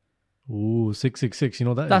month. Ooh, 666. You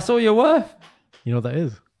know what that is? That's all you're worth. You know what that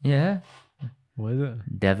is? Yeah. What is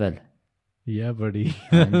it? Devil. Yeah, buddy.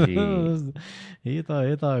 ये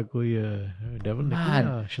था कोई devil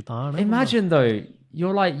Man, शैतान है. imagine though,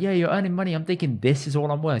 you're like, yeah, you're earning money. I'm thinking this is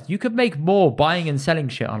all I'm worth. You could make more buying and selling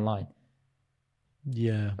shit online.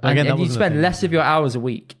 Yeah. And you spend less of your hours a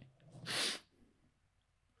week.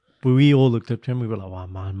 But we all looked up to him. We were like,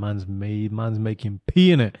 wow, man's making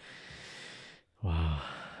P in it. Wow.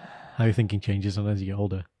 How your thinking changes as you get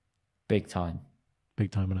older. Big time.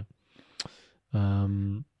 Big time,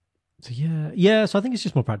 innit? So yeah. So I think it's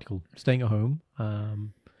just more practical, staying at home.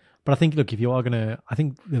 But I think, look, if you are gonna, I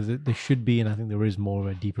think there should be, and I think there is more of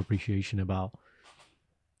a deep appreciation about,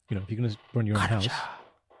 you know, if you're gonna run your own house,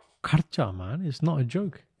 kharcha, man, it's not a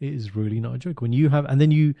joke. It is really not a joke. When you have, and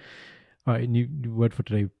then you, all right, new word for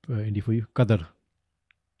today, Indy, for you, Kadar.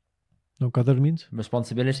 No, Kadar means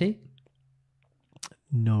responsibility.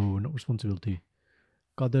 No, not responsibility.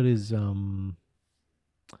 Kadar is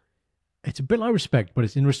it's a bit like respect, but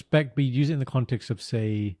it's in respect, but you use it in the context of,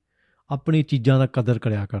 say, apni cheezan da kadar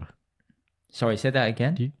karya kar. Sorry, say that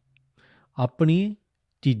again. Apni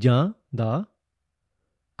cheezan da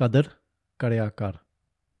kadar karya kar.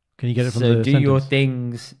 Can you get it from the sentence? So do your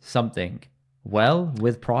things something well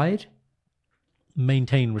with pride?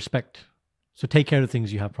 Maintain respect. So take care of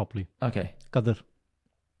things you have properly. Okay. Kadar.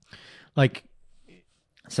 Like.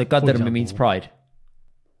 So kadar means pride.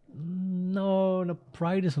 No,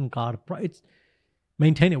 pride isn't kar. It's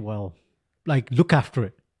maintain it well. Like look after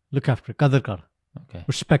it. Kadar kar. Okay.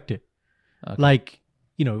 Respect it. Okay. Like,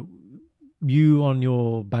 you know, you on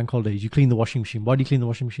your bank holidays, you clean the washing machine. Why do you clean the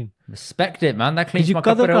washing machine? Respect it, man. That cleans my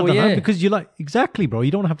kadar all year. Because you like, exactly, bro.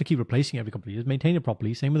 You don't have to keep replacing it every couple of years. Maintain it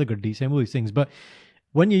properly. Same with the goodie, same with these things. But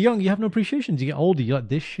when you're young, you have no appreciation. You get older, you're like,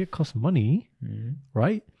 this shit costs money,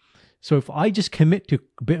 right? So if I just commit to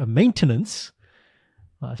a bit of maintenance,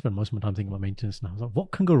 I spend most of my time thinking about maintenance now. I was like, what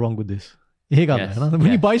can go wrong with this?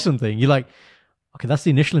 When you buy something, you're like, okay, that's the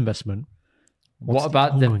initial investment. What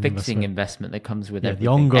about the fixing investment that comes with everything?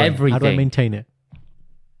 The ongoing. Everything. How do I maintain it?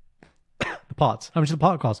 The parts. How much does the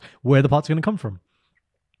part cost? Where the parts are going to come from?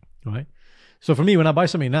 Right? So for me, when I buy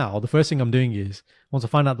something now, the first thing I'm doing is, once I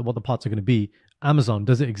find out what the parts are going to be, Amazon,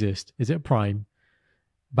 does it exist? Is it Prime?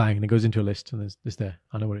 Bang, and it goes into a list, and it's there.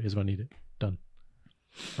 I know what it is when I need it. Done.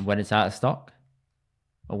 And when it's out of stock?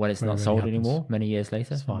 Or when it's not sold anymore, many years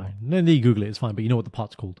later? It's fine. Then you Google it, it's fine, but you know what the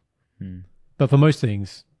part's called. But for most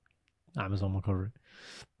things, Amazon will cover it.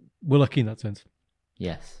 We're lucky in that sense.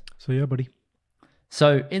 Yes. So yeah, buddy.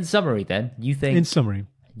 So in summary then, you think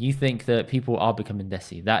that people are becoming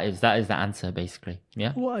Desi. That is the answer, basically.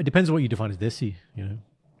 Yeah? Well, it depends on what you define as Desi, you know.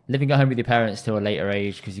 Living at home with your parents till a later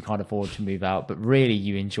age because you can't afford to move out, but really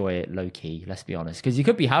you enjoy it low key, let's be honest. Because you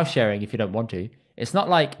could be house sharing if you don't want to. It's not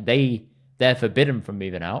like they're forbidden from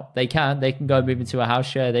moving out. They can go move into a house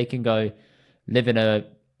share. They can go live in a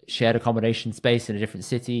shared accommodation space in a different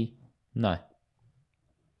city. No.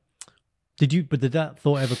 Did that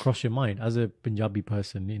thought ever cross your mind as a Punjabi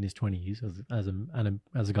person in his 20s, as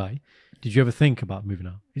a guy? Did you ever think about moving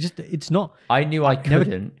out? It's not. I knew I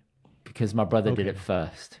couldn't because my brother did it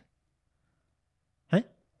first. Hey?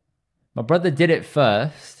 My brother did it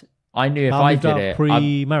first. I knew if I did it,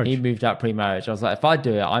 pre-marriage. He moved out pre-marriage. I was like, if I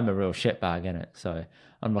do it, I'm a real shitbag, innit? So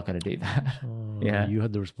I'm not going to do that. Yeah, you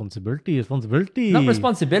had the responsibility. Not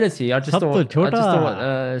responsibility. I just thought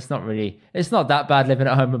it's not that bad living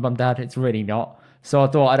at home with mum and dad. It's really not. So I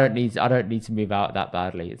thought I don't need to move out that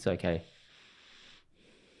badly. It's okay.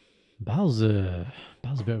 Bal's a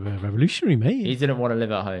bit of a revolutionary, mate. He didn't want to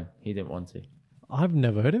live at home. He didn't want to. I've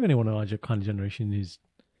never heard of anyone in our kind of generation who's,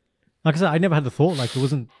 like I said, I never had the thought, like it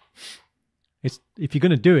wasn't, it's, if you're going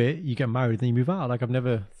to do it, you get married, then you move out. Like I've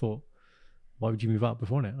never thought, why would you move out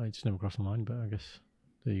before it? I just never crossed my mind, but I guess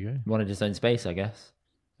there you go. Wanted his own space, I guess.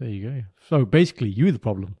 There you go. So basically, you were the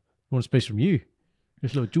problem. You want space from you.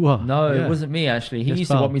 This little juha. No, it wasn't me, actually. He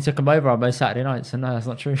used to want me to come over on most Saturday nights, and no, that's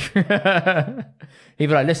not true. He'd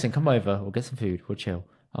be like, listen, come over. We'll get some food. We'll chill.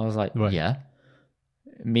 I was like, yeah.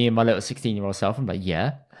 Me and my little 16-year-old self, I'm like,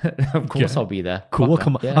 yeah. Of course I'll be there. Cool.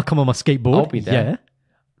 I'll come on my skateboard. I'll be there.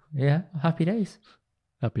 Yeah. Happy days.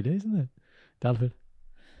 Happy days, isn't it? Dalford.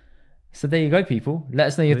 So there you go, people. Let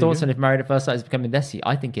us know your thoughts on if Married at First Sight is becoming Desi.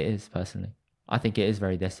 I think it is, personally. I think it is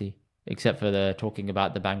very Desi, except for the talking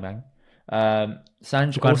about the bang bang.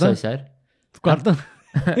 Sanj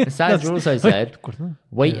also said,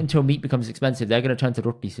 wait until meat becomes expensive. They're going to turn to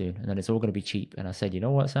roti soon, and then it's all going to be cheap. And I said, you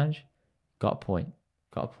know what, Sanj? Got a point.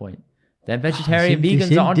 Then vegetarian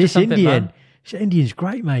vegans are onto something, man. Indian's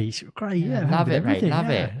great, mate. It's great. Yeah, love it, mate. Love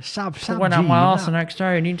it. Went out my arse the next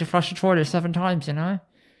day. Need to flush the toilet 7 times, you know,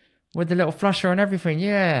 with the little flusher and everything.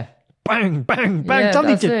 Yeah. Bang, bang, bang. Yeah,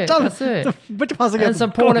 that's it. And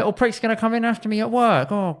some poor little prick's going to come in after me at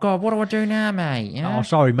work. Oh, God, what do I do now, mate? Yeah? Oh,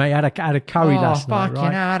 sorry, mate. I had a curry last night, right?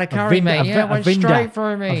 Fucking hell, I had a curry, mate. Yeah, went straight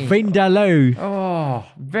through me. A Vindaloo. Oh,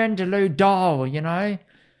 Vindaloo dal, you know.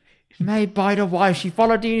 Made by the wife. She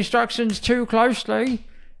followed the instructions too closely.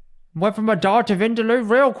 Went from a dal to Vindaloo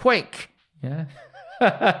real quick. Yeah.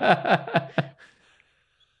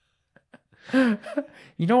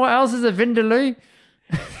 You know what else is a Vindaloo?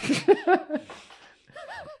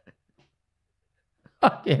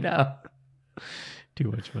 Fucking hell. Too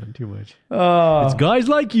much, man. Too much. Oh. It's guys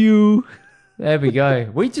like you. There we go.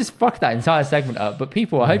 We just fucked that entire segment up. But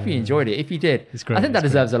people, I hope you enjoyed it. If you did, it's great, I think that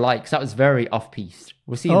deserves a like, because that was very off-piste.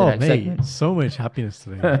 We'll see you in the next segment. So much happiness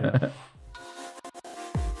today. Yeah.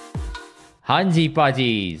 Hanji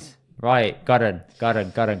buddies. Right, got it.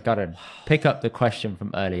 Pick up the question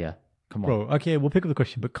from earlier. Come on. Bro, okay, we'll pick up the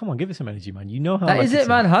question, but come on, give us some energy, man. You know how that is it,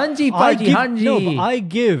 man. Hanji buddy, Hanji. No, but I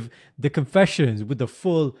give the confessions with the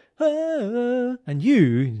full and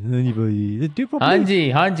you do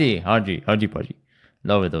probably Hanji buddy.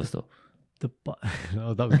 Love it, dosto.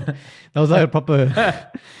 Oh, that was like a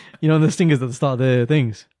proper, you know, the stingers at the start of the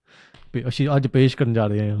things. She आज पेश करने जा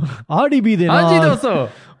रही है आड़ी भी देना हाँ जी दोस्तों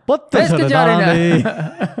पत्थर से डाले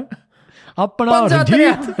अपना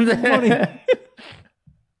Ranjit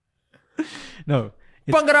no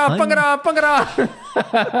Bhangra.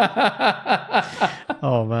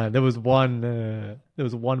 Oh man, there was one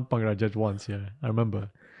Bhangra judge once. Yeah, I remember.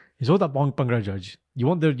 He's all that Bhangra judge. You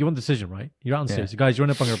want the decision, right? You're out on stage. Guys, you're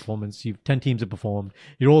on a Bhangra performance. You've 10 teams have performed.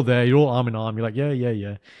 You're all there. You're all arm in arm. You're like,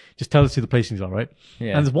 yeah. Just tell us who the placings are, right?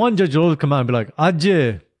 Yeah. And there's one judge will always come out and be like,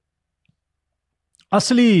 Aj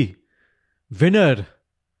asli winner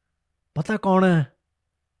pata kaun hai?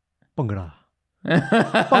 Bhangra.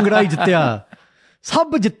 Bhangra hi jitya.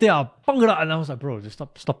 Sab jitya. Bhangra. And I was like, bro, just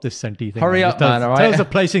stop this senti thing. Hurry up, man. All right. Tell us the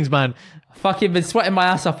placings, man. Fucking been sweating my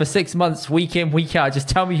ass off for 6 months, week in, week out. Just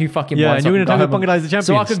tell me who fucking won. Yeah, and you're going to tell me Bhangra is the champion.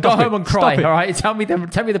 So I can go home and cry, all right? Tell me the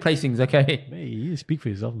placings, okay? Mate, you speak for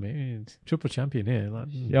yourself, mate. It's triple champion here. Like,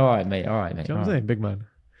 all right, mate. You know what I'm saying? Big man.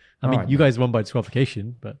 I mean, you guys won by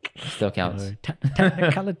disqualification, but still counts.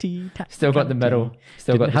 Technicality. Still got the medal.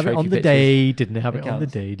 Still got the trophy. Didn't have it on the day. Didn't have it on the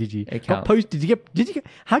day. Did you? It counts. Did you get?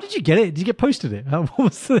 How did you get it? Did you get posted it? What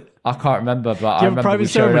was the? I can't remember, but I remember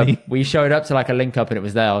we showed up to like a link up and it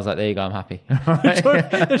was there. I was like, there you go, I'm happy.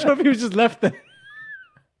 The trophy was just left there.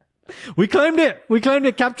 We claimed it.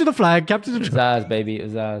 Capture the flag. Capture the trophy. It was ours, baby. It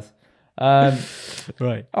was ours.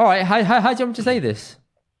 Right. All right. How do you want me to say this?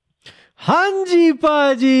 Hanji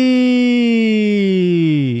Paji.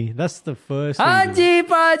 That's the first. Hanji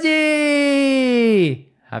Paji.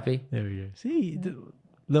 Happy? There we go. See, a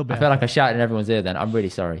little bit. I feel like I shouted in everyone's ear then. I'm really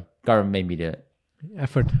sorry. Garam made me do it.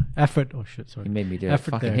 Effort. Oh shit, sorry. He made me do it.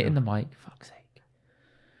 Effort fucking hitting the mic. Fuck's sake.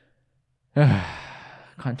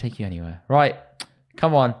 Can't take you anywhere. Right.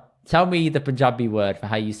 Come on. Tell me the Punjabi word for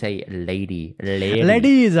how you say lady.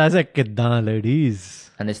 Ladies. I said Kadar,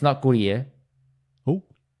 ladies. And it's not Guriye. Oh,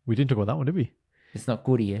 we didn't talk about that one, did we? It's not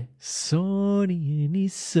Guriye. Soniye.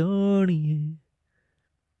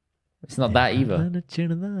 It's not that either.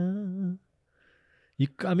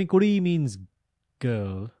 I mean, Kuri means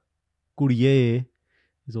girl. Kuriye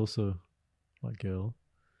is also like girl.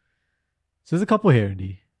 So there's a couple here,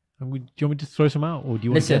 Indy. Do you want me to throw some out, or do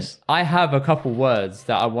you want to guess? I have a couple words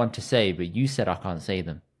that I want to say, but you said I can't say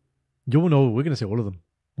them. You know, we're going to say all of them.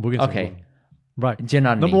 Say all of them. Right.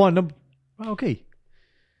 Janani. Number one. Okay.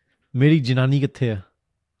 Meri janani kitthe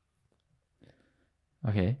hai?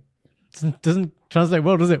 Okay. Doesn't translate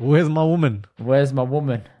well, does it? Where's my woman? Where is my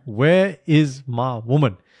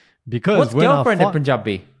woman? Because what's girlfriend in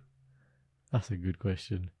Punjabi? That's a good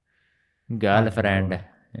question. Girlfriend. Yeah,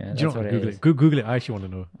 Do you that's know what what? it Google is. it. Google it. I actually want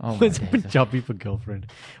to know. Oh my What's days. Punjabi for girlfriend?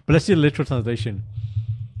 But let's do the literal translation.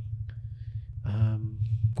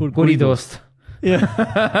 Kuri dost. Yeah.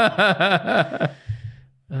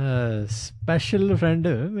 Special friend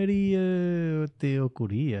मेरी ते ओ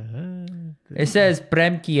कुड़ी है. It says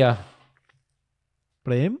prem kiya.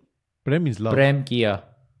 Prem means love. Prem kiya.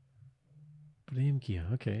 Prem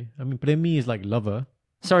kiya. Okay. I mean, premi is like lover.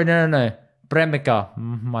 Sorry, no. Premika.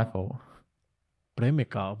 My fault.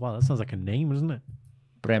 Premika. Wow, that sounds like a name, doesn't it?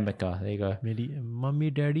 Premika. There you go. मेरी mummy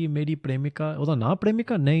daddy मेरी प्रेमिका. ਉਹਦਾ ਨਾਂ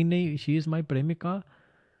प्रेमिका? नहीं, she is my प्रेमिका.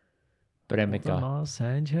 Premika. ਉਹਦਾ ਨਾਂ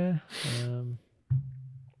Sanj hai.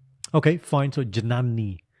 Okay, fine. So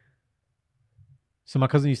Janani. So my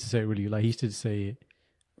cousin used to say it really like he used to say it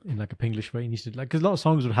in like a Pinglish way. And he used to like because a lot of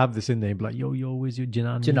songs would have this in there, like yo, where's your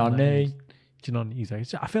Janani? Janani. Janani.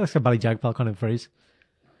 Exactly. I feel like it's a Bally Jagpal kind of phrase.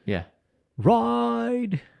 Yeah.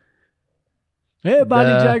 Ride. Hey,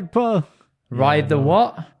 Bally Jagpal. Ride the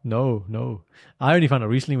what? No. I only found out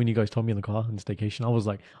recently when you guys told me in the car on the staycation. I was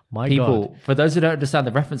like, my People, God. for those who don't understand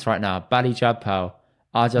the reference right now, Bally Jagpal,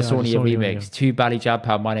 Aja Sonia remix, to Bally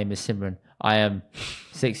Jagpal. My name is Simran. I am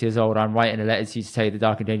 6 years old. I'm writing a letter to you to say The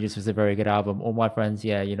Dark and Dangerous was a very good album. All my friends,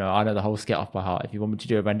 I know the whole skit off by heart. If you want me to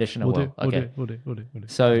do a rendition, I will. Okay.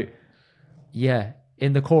 So, yeah,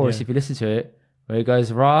 in the chorus, if you listen to it, where it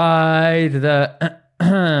goes, ride the...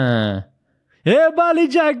 Hey, Bally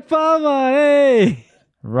Jagpal, hey!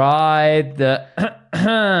 Ride the...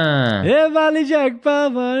 Hey, Bally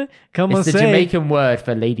Jagpal, come on, it's the say. Jamaican word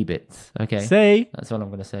for lady bits. Okay. Say. That's all I'm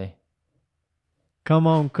going to say. Come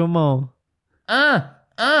on.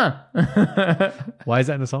 Why is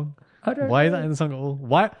that in the song? Why is that in the song at all?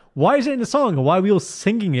 Why is it in the song? Why are we all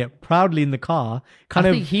singing it proudly in the car? I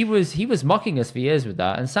think he was mocking us for years with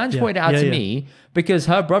that. And Sanj pointed it out to me because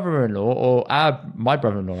her brother-in-law, or my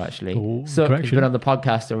brother-in-law actually, he's been on the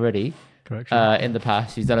podcast already. Correction. In the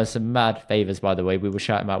past. He's done us some mad favors, by the way. We will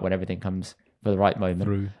shout him out when everything comes for the right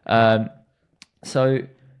moment. So,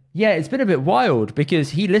 yeah, it's been a bit wild because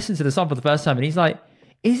he listened to the song for the first time and he's like,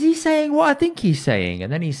 is he saying what I think he's saying?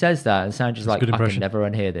 And then he says that and Sanj is like, I can never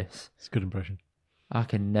unhear this. It's a good impression. I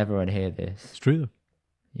can never unhear this. It's true though.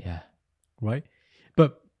 Yeah. Right?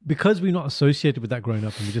 But because we're not associated with that growing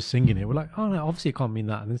up and we're just singing it, we're like, oh no, obviously it can't mean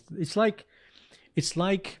that. And it's like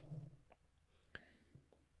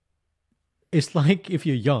if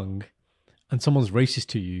you're young and someone's racist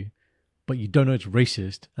to you, but you don't know it's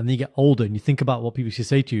racist, and then you get older and you think about what people should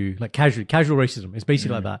say to you, like casual racism. It's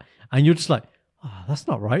basically like that. And you're just like, that's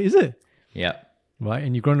not right, is it? Yeah. Right?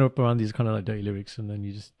 And you've grown up around these kind of like dirty lyrics and then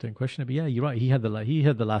you just don't question it. But yeah, you're right. He had the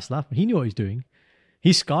last laugh. He knew what he's doing.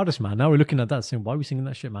 He scarred us, man. Now we're looking at that saying, why are we singing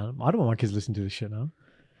that shit, man? I don't want my kids listening to this shit now.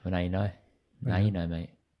 Well, now you know. Now you know, mate.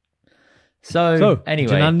 So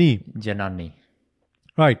anyway. Janani.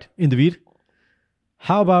 Right. Indaveer.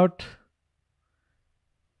 How about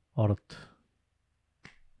Aurat?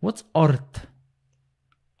 What's Aurat?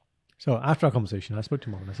 So after our conversation, I spoke to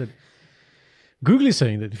Mom and I said, Google is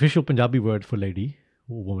saying that the official Punjabi word for lady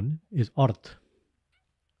or woman is Aurat.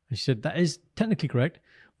 And she said that is technically correct,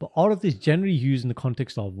 but Aurat is generally used in the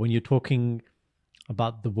context of when you're talking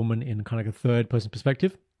about the woman in kind of like a third person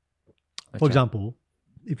perspective. Okay. For example,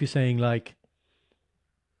 if you're saying like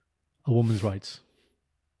a woman's rights,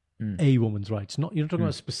 a woman's rights, you're not talking about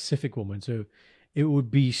a specific woman. So it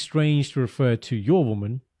would be strange to refer to your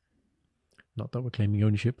woman, not that we're claiming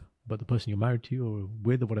ownership, but the person you're married to or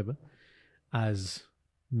with or whatever, as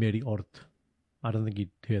Meri Aurat. I don't think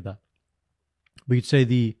you'd hear that. But you'd say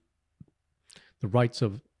the rights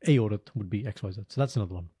of a Aurat would be XYZ. So that's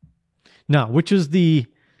another one. Now, this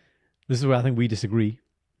is where I think we disagree.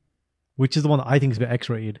 Which is the one that I think is a bit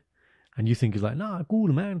X-rated and you think is like, nah,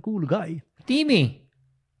 cool man, cool guy. Temi.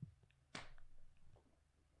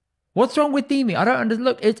 What's wrong with Temi? I don't understand.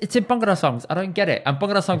 Look, it's in Bhangra songs. I don't get it. And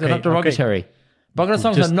Bhangra songs are not derogatory. Bhangra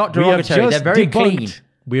songs are not derogatory. They're very clean.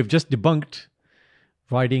 We have just debunked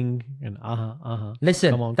riding and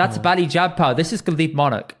Listen, that's Bally Jagpal. This is Kuldeep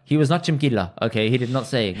Monarch. He was not Chimkila. Okay, he did not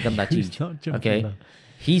say Ganda Cheej. Okay,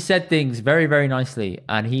 he said things very, very nicely,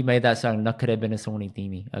 and he made that song Nakare Bin Soni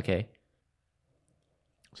Temi. Okay,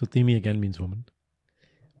 so Temi again means woman.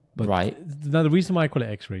 But right. Now the reason why I call it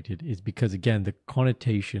X-rated is because again the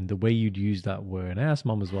connotation, the way you'd use that word. And I asked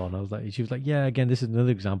Mom as well, and she was like, yeah, again, this is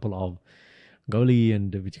another example of Goli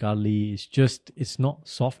and Vichkali. It's not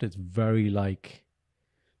soft. It's very like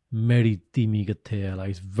Meri Temi Gathe. Like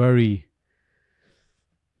it's very.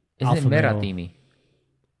 Isn't it Mera Temi?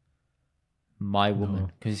 My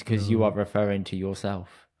woman, because you are referring to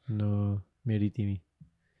yourself. No, Meri Temi.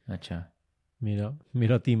 Acha. Mera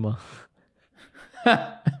Tima.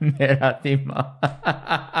 Mera tima.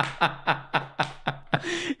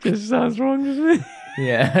 Just sounds wrong, doesn't it?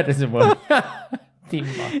 Yeah, it doesn't work.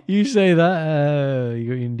 Tima. You say that, you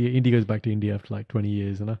go India. Indy goes back to India after like 20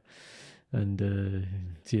 years, you know? And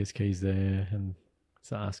CSK's there and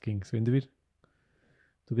start asking, so Indivir,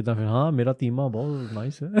 tu kitna fin? Haan, mera tima bahut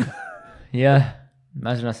nice hai. Yeah.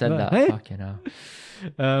 Imagine I said that. Hey? Fucking hell.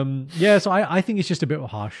 Yeah, so I think it's just a bit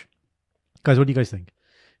harsh. Guys, what do you guys think?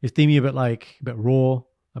 Is Temi a bit raw,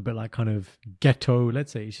 a bit like kind of ghetto,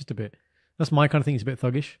 let's say? It's just a bit, that's my kind of thing. It's a bit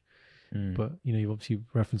thuggish. But, you know, you've obviously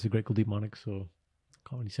referenced the great Kuldeep Manik, so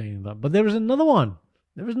can't really say anything of that. But there was another one.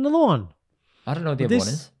 I don't know what the other one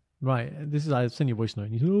is. Right. This is, I sent you a voice note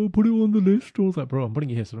and you said, oh, put it on the list. I was like, bro, I'm putting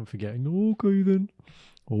it here so I don't forget. Okay, then.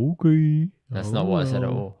 Okay. That's not what I said at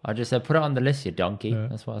all. I just said, put it on the list, you donkey.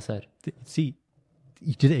 That's what I said. See,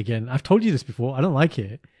 you did it again. I've told you this before. I don't like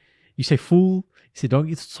it. You say fool. You say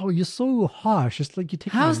donkey. You're so harsh. It's like you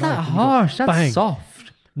take. How's that harsh? That's bang.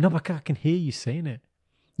 soft. No, but I can hear you saying it.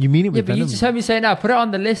 You mean it with but venom. you just heard me say now, put it on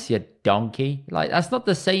the list, you donkey. Like, that's not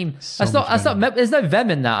the same. That's not, there's no venom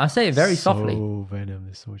in that. I say it very softly. Venom.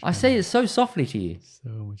 There's so much I say it so softly to you. So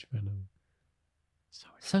much venom.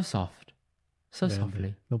 So soft. So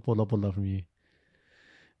softly. No pull up from you.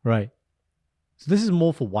 Right. So this is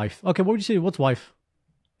more for wife. Okay, what would you say? What's wife?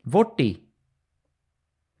 Voti.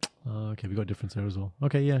 Okay, we got a difference there as well.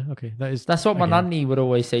 Okay, yeah, okay. That's what my nanny would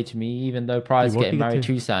always say to me, even though prior to getting married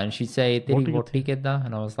to San, she'd say, Didi voti kidda?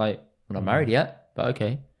 And I was like, I'm not married yet, but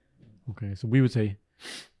okay. Okay, so we would say,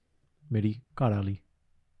 Meri Karali.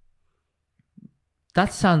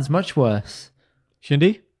 That sounds much worse.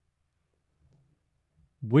 Shindy?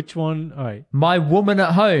 Which one? All right. My woman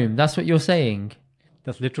at home. That's what you're saying.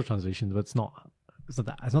 That's literal translation, but it's not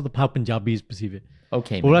that. It's not the how Punjabis perceive it.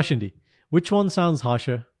 Okay. Ola Shindy. Which one sounds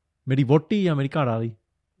harsher? Meri voti or Meri Karali?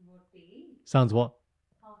 Voti. Sounds what?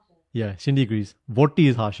 Harsher. Yeah, Shindy agrees. Voti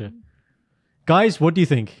is harsher. Guys, what do you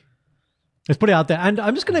think? Let's put it out there. And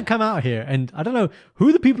I'm just going to come out here and I don't know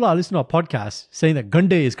who the people are listening to our podcast saying that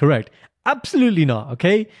Gande is correct. Absolutely not,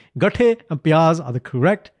 okay? Gatte and Pyaz are the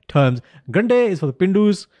correct terms. Gande is for the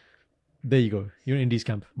Pindus. There you go. You're in Indy's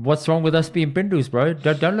camp. What's wrong with us being Pindus, bro?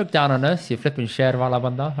 Don't look down on us. You're flipping share wala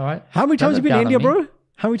banda, all right? How many times have you been in India, bro?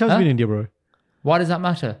 How many times have you been in India, bro? Why does that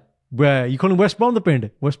matter? Where you calling West Brom the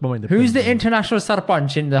Pind? West Brom in the Who's the international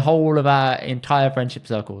sarpanch in the whole of our entire friendship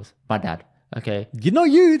circles? My dad. Okay. You know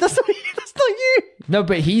you. That's not you. That's not you. No,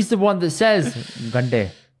 but he's the one that says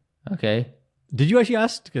Gande. Okay. Did you actually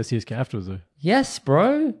ask CSK afterwards though? Yes,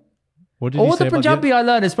 bro. What did All you say the Punjabi I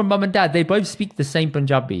learn is from mum and dad. They both speak the same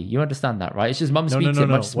Punjabi. You understand that, right? It's just mum speaks it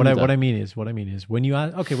much smoother. What I mean is when you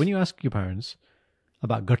ask your parents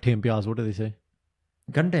about gatte and pyaz, what do they say?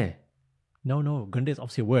 Gande. No, Gande is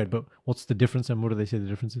obviously a word, but what's the difference and what do they say the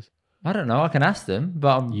difference is? I don't know. I can ask them,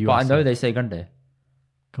 but I know they say Gande.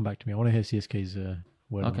 Come back to me. I want to hear CSK's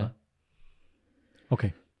word okay. on that.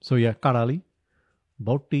 Okay. So yeah, Karali,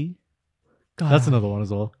 Bauti. That's another one as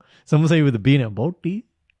well. Someone say with the B in it, Bauti.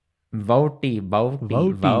 Voti. Voti.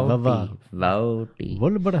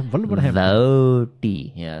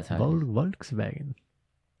 Yeah, that's how Volkswagen.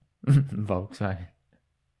 Volkswagen.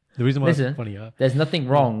 The reason why it's funny, there's nothing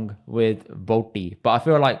wrong with Voti, but I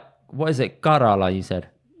feel like, what is it? Karala, you said.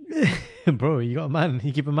 Bro, you got a man.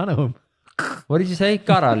 You keep a man at home. What did you say?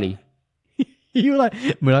 Karali. You were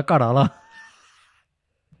like, Mera Karala.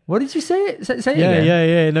 What did you say? Say it again.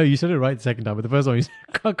 Yeah. No, you said it right the second time, but the first one you said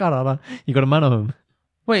Karala. You got a man at home.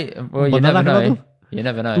 Wait, well, you never know. You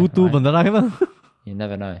never know. Right? You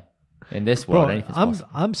never know. In this world, bro, anything's possible.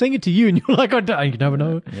 I'm saying it to you, and you're like, you never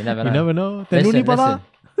know. You never know. You never know.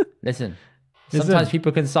 Listen. Sometimes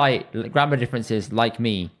people can cite grammar differences like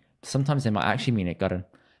me. Sometimes they might actually mean it, Karan.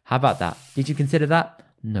 How about that? Did you consider that?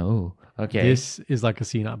 No. Okay. This is like a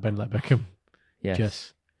scene at Ben like Beckham. Yes.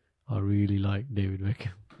 Jess, I really like David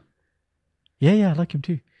Beckham. Yeah, I like him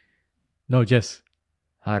too. No, Jess.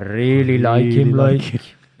 I really like him.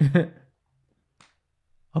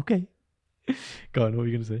 Okay. Go on, what were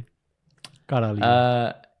you going to say? Karali.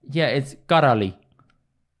 Yeah, it's Karali.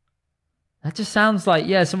 That just sounds like,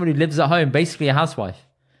 somebody who lives at home, basically a housewife.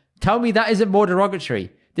 Tell me that isn't more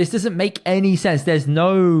derogatory. This doesn't make any sense. There's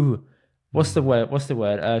no, what's the word?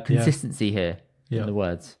 Consistency here in the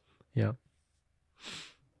words. Yeah.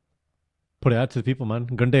 Put it out to the people, man.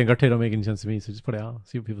 Gande and gatte don't make any sense to me, so just put it out.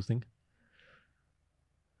 See what people think.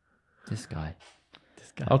 This guy.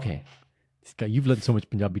 Okay. This guy, you've learned so much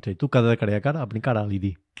Punjabi today. Tu kadar karya kar apni karali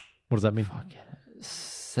di. What does that mean?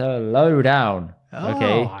 Slow down.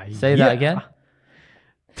 Okay. Say that again.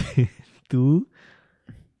 Tu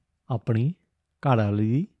apni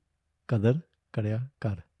karali di kadar karya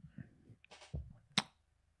kar.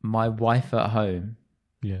 My wife at home.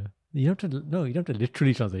 Yeah. You don't have to. No, you don't have to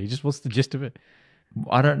literally translate. Just what's the gist of it?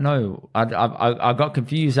 I don't know. I got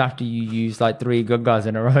confused after you used like 3 Gangas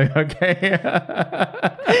in a row. Okay.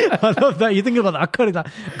 I love that. You're thinking about that. I call it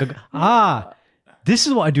that. This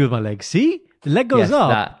is what I do with my leg. See, the leg goes Yes,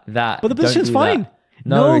 up. that. But the don't position's do fine. that.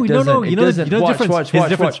 No, it doesn't. No. It You know doesn't. the Watch, difference.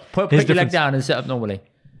 watch. Put your leg down and sit up normally.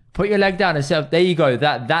 Put your leg down and sit up. There you go.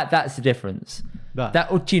 That's the difference. That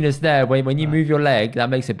uchiness there, when you move your leg, that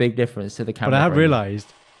makes a big difference to the camera. But I have frame.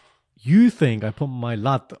 realized, you think I put my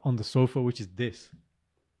lat on the sofa, which is this.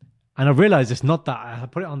 And I realized it's not that. I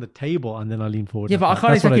put it on the table and then I lean forward. Yeah, but I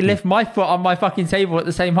can't exactly lift my foot on my fucking table at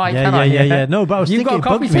the same height, can I? Yeah. No, but I was You've thinking got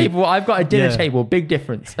a coffee table, I've got a dinner table. Big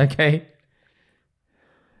difference, okay?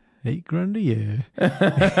 $8,000 a year.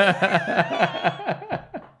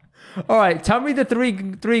 All right, tell me the three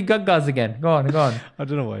Gangas again. Go on. I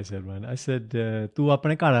don't know what I said, man. I said, "Tu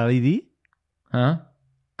apne ghar wali di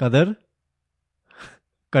Kadar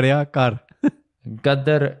karya kar."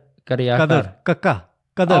 Kadar karya Kadar, kar.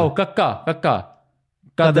 Kadar. Oh, kakka.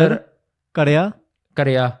 Kadar karya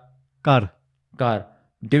kar.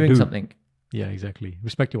 Doing something. Yeah, exactly.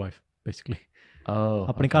 Respect your wife, basically. Oh.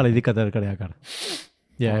 Apne ghar wali di kadar karya kar.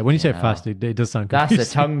 Yeah, when you say it fast, it does sound confusing.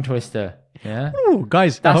 That's a tongue twister. Yeah. Ooh,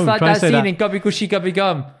 guys, that's like that scene in Kabhi Khushi Kabhi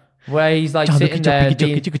Gum where he's like sitting there.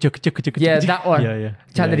 Yeah, that one. Yeah.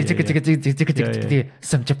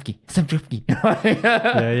 Some chupki.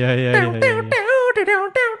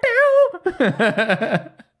 Yeah.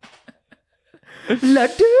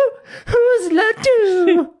 Laddu? Who's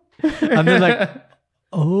Laddu? And then like,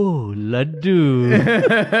 oh, Laddu.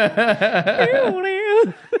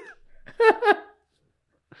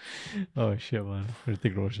 Oh shit, man!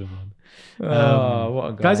 Hrithik Roshan, man. What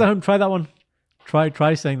a guy. Guys at home, try that one.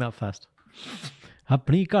 Try saying that fast.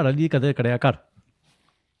 Apni ghar wali kadar karya kar.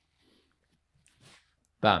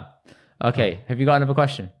 Bam. Okay, have you got another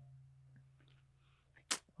question?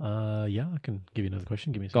 Yeah, I can give you another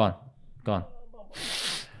question. Give me a Go second. on.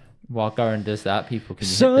 While Garan does that, people can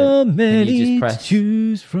Many can you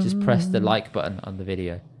choose from. just press the like button on the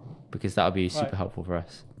video because that'll be super helpful for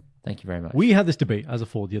us. Thank you very much. We had this debate as a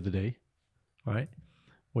four the other day, right?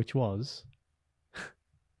 Which was,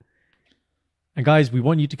 and guys, we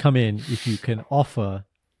want you to come in if you can offer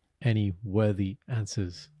any worthy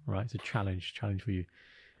answers, right? It's a challenge for you.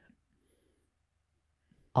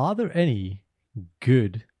 Are there any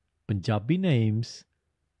good Punjabi names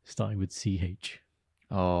starting with CH?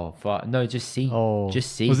 Oh, fuck. No, just C. Oh,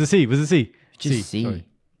 just C. Was it C? Just C. Sorry.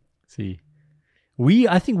 C.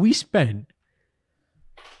 I think we spent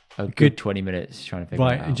a good 20 minutes trying to figure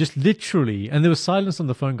it out. And just literally, and there was silence on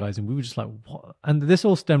the phone, guys, and we were just like, what? And this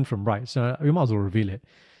all stemmed from, so we might as well reveal it.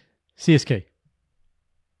 CSK.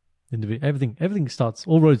 Everything starts,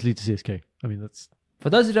 all roads lead to CSK. I mean, that's... For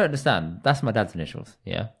those who don't understand, that's my dad's initials.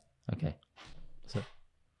 Yeah? Okay.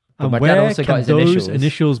 And my where dad also can got his those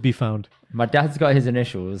initials be found? My dad's got his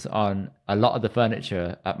initials on a lot of the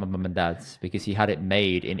furniture at my mum and dad's because he had it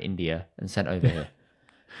made in India and sent over here.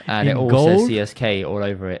 And it all says CSK all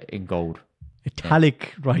over it in gold.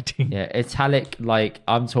 Italic writing. Yeah, italic, like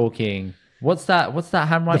I'm talking... What's that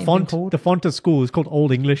handwriting thing called? The font at school is called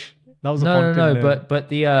Old English. That was the font. But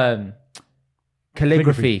the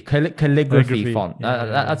calligraphy font.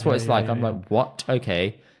 That's what it's like. I'm like, what?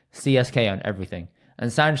 Okay. CSK on everything. And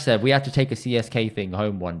Sanj said we have to take a CSK thing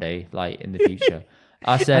home one day, like in the future.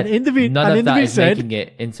 I said none of that is making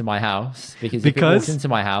it into my house because if it walks into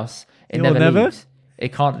my house, it never leaves.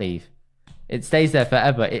 It can't leave. It stays there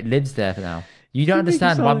forever. It lives there for now. You don't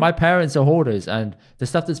understand. My parents are hoarders, and the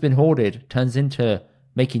stuff that's been hoarded turns into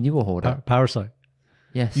making you a hoarder. Parasite.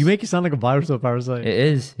 Yes. You make it sound like a virus or a parasite. It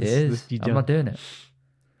is. I'm not doing it.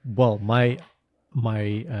 Well, my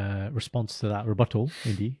response to that rebuttal,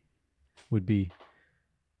 Indy, would be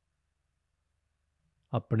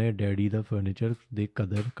apne daddy da furniture de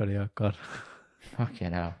kadar karya kar.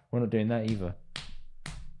 Fucking hell. We're not doing that either.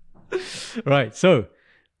 Right, so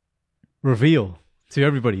reveal to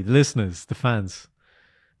everybody, the listeners, the fans,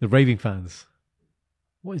 the raving fans.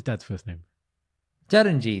 What is Dad's first name?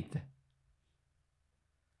 Charanjit.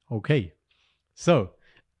 Okay, so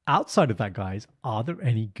outside of that, guys, are there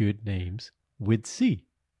any good names with C?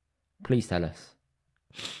 Please tell us.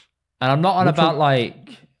 And I'm not on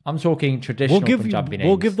I'm talking traditional Punjabi names.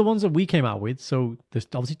 We'll give the ones that we came out with. So there's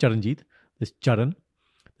obviously Charanjit, there's Charan,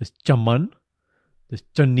 there's Chaman, there's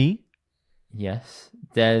Channi. Yes.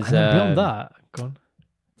 There's beyond that, go on.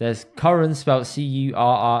 There's Curran spelled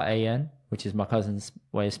Curran, which is my cousin's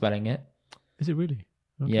way of spelling it. Is it really?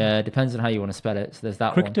 Yeah, it depends on how you want to spell it. So there's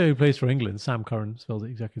that one. Cricketer who plays for England, Sam Curran, spells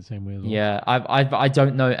it exactly the same way as well. Yeah, I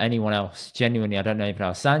don't know anyone else. Genuinely, I don't know anyone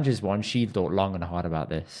else. Sandra's one, she thought long and hard about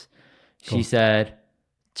this. She said,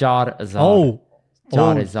 Jar Azar.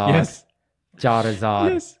 Jar Azar. Yes. Jar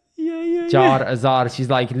Azar. Yes. Yeah. Jar Azar. She's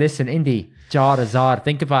like, listen, Indy, Jar Azar.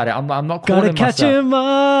 Think about it. I'm not calling Gotta catch myself. him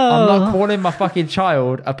all. I'm not calling my fucking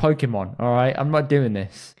child a Pokemon. All right, I'm not doing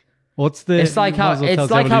this. What's the? It's like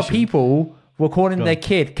how people were calling their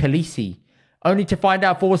kid Khaleesi, only to find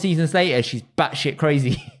out 4 seasons later she's batshit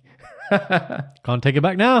crazy. Can't take it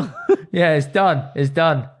back now. Yeah, it's done. It's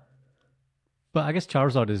done. But I guess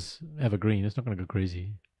Charizard is evergreen. It's not going to go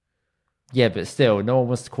crazy. Yeah, but still, no one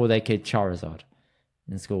wants to call their kid Charizard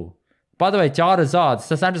in school. By the way, Charizard.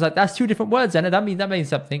 So Sandra's like, that's 2 different words, and that means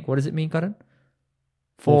something. What does it mean, Karan?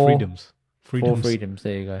 4 freedoms. 4 freedoms.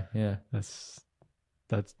 There you go. Yeah, that's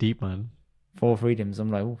deep, man. 4 freedoms.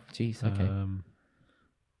 I'm like, oh, jeez. Okay.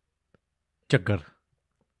 Chaggar.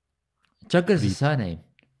 Jaggar's a surname.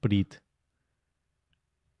 Preet.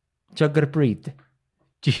 Jaggar Preet.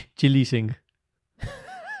 Chili Singh.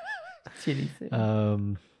 Chili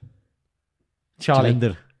Singh.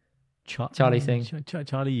 Charlie. Charlie Singh.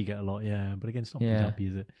 Charlie you get a lot, yeah. But again, it's not Punjabi,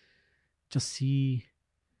 is it? Jassi.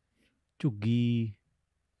 Chuggi.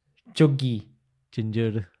 Chuggi.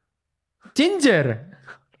 Ginger.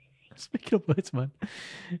 Just making up words, man.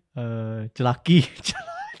 Chalaki.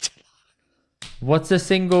 What's a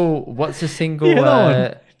single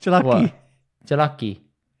Chalaki. what? Chalaki.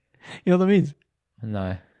 You know what that means?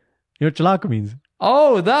 No. You know what chalaka means?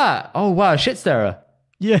 Oh, that. Oh, wow. Shit stirrer.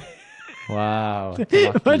 Yeah. Wow.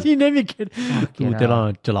 Why do you name your kid?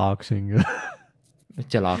 Jalak Singh.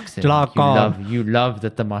 Jalak Singh. Jalak You love the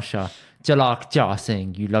tamasha. Jalak Jar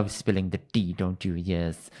Singh. You love spilling the tea, don't you?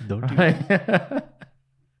 Yes. Don't you?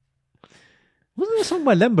 Wasn't there a song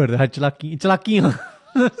by Lember that had Chalaki?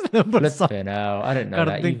 Flipping out. I don't know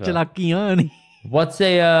that either. Chalaki. What's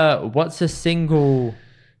a single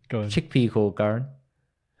chickpea called, Karan?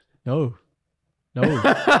 No. No. No.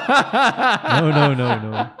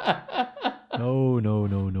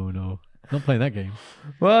 Not playing that game.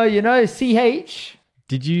 Well, CH.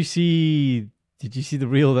 Did you see the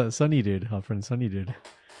reel that Sunny did? Our friend Sunny did.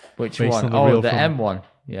 Which Based one? On The M one.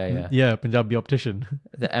 Yeah. Yeah, Punjabi optician.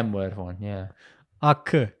 The M word one. Yeah.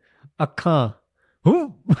 Akha.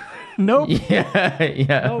 Who? Nope.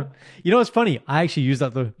 Yeah. Nope. You know what's funny? I actually use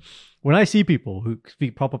that though. When I see people who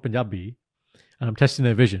speak proper Punjabi and I'm testing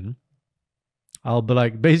their vision, I'll be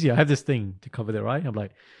like, basically, I have this thing to cover their eye. I'm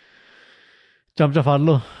like, chamcha far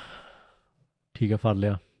lo. ठीक है फाड़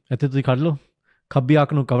लिया ਇੱਥੇ ਤੁਸੀਂ ਕੱਢ ਲਓ ਖੱਬੀ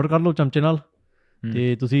ਅੱਖ ਨੂੰ ਕਵਰ ਕਰ ਲਓ ਚਮਚੇ ਨਾਲ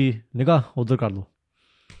ਤੇ ਤੁਸੀਂ ਨਿਗਾਹ ਉਧਰ ਕਰ ਲਓ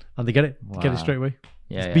and they get it straight away.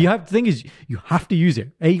 Yeah. But the thing is, you have to use it.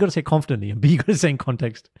 A, you got to say it confidently, and B, you got to say it in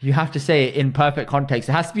context. You have to say it in perfect context.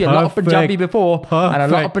 It has to be a lot of Punjabi before and a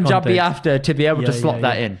lot of Punjabi after to be able to slot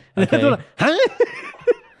that in. Okay?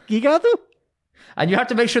 And you have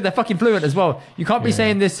to make sure they're fucking fluent as well. You can't be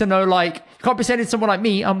saying this to you can't be saying it to someone like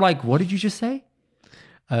me. I'm like, what did you just say?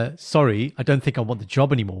 Sorry, I don't think I want the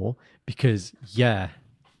job anymore because, I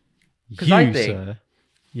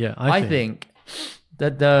think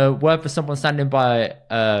that the word for someone standing by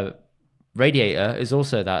a radiator is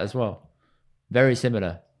also that as well. Very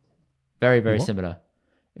similar. Very, very similar.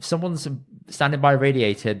 If someone's standing by a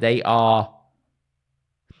radiator, they are...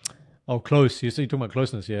 Oh, close. You're talking about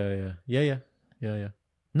closeness. Yeah.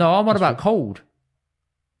 No, I'm on about cold.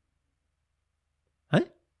 Huh?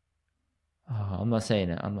 Oh, I'm not saying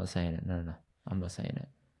it. No. I'm not saying it.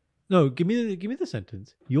 No, give me the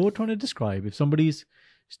sentence. You're trying to describe if somebody's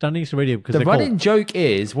standing next to a radiator because the running joke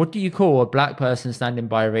is, what do you call a black person standing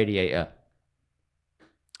by a radiator?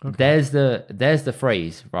 Okay. There's the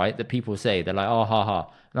phrase, right, that people say. They're like, oh, ha, ha.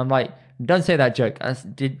 And I'm like, don't say that joke. That's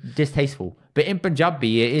distasteful. But in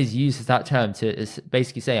Punjabi, it is used as that term to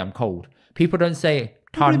basically say I'm cold. People don't say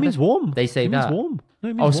it means warm. They say that. Means warm. No,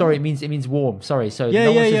 it means warm. Sorry, it means warm. Sorry. So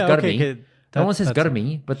no one says garmi. Okay. No one says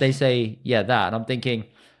garmi, but they say, that. And I'm thinking,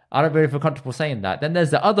 I don't really feel comfortable saying that. Then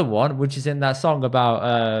there's the other one, which is in that song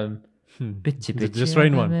about Just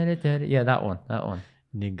Rain one. Yeah, that one. And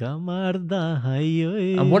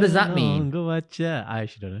what does that mean? I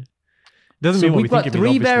actually don't know. Doesn't so mean what we've we got think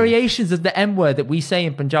 3 variations of the M word that we say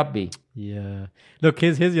in Punjabi. Yeah. Look,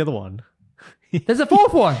 here's the other one. There's a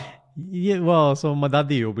 4th one. Yeah, well, so my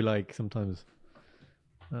daddy will be like sometimes,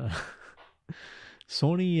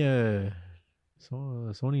 Sony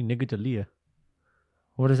nigga chaliya.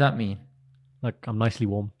 What does that mean? Like, I'm nicely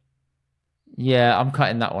warm. Yeah, I'm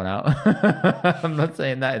cutting that one out. I'm not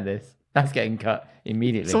saying that in this. That's getting cut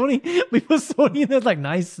immediately. We put Sony in there like,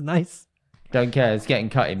 nice. Don't care. It's getting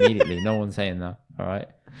cut immediately. No one's saying that. All right.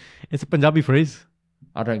 It's a Punjabi phrase.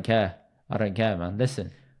 I don't care. I don't care, man.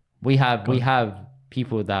 Listen, we have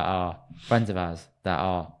people that are friends of ours that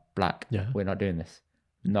are black. Yeah. We're not doing this.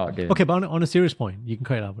 Not doing. Okay, but on a serious point, you can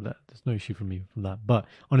cut it out with that. There's no issue from me from that. But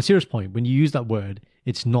on a serious point, when you use that word,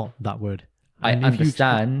 it's not that word. I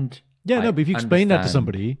understand. But if you explain that to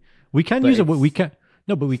somebody, we can use a word.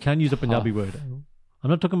 But we can use a Punjabi word.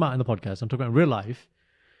 I'm not talking about in the podcast. I'm talking about in real life.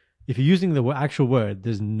 If you're using the actual word,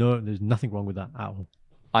 there's nothing wrong with that at all.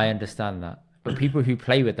 I understand that. But people who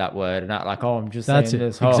play with that word and act like, oh, I'm just saying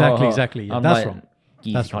this. Exactly. Yeah, that's like, wrong.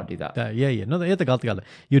 You that's can't wrong. do that.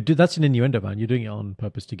 No, that's an innuendo, man. You're doing it on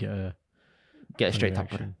purpose to get a straight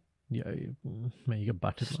tapper. Yeah, man, you get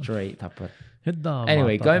battered. Straight tapper.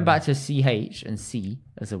 Anyway, going back to CH and C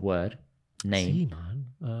as a word, name. C,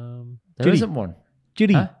 man. There isn't one.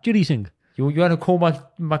 Jiri Singh. You want to call my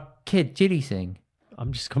kid Jiri Singh?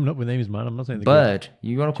 I'm just coming up with names, man. I'm not saying the Bird.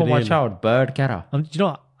 You want to call my child Bird Kera? Do you know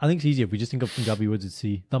what? I think it's easier if we just think of Punjabi words with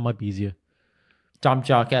C. That might be easier.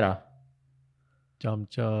 Jamcha Kera.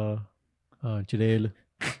 Jamcha. Chirel.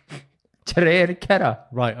 Chirel Kera.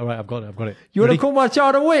 Right, all right, I've got it. You want to call my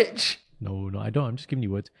child a witch? No, I don't. I'm just giving you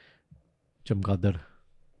words. Kadar.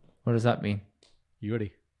 What does that mean? You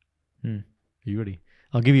ready? Are you ready?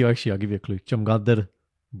 I'll give you a clue. Kadar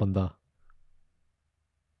banda.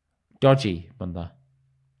 Dodgy banda.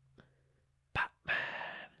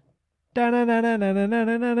 Batman.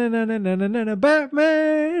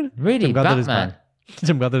 Really? Batman?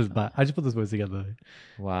 Kadar is bad. I just put those words together.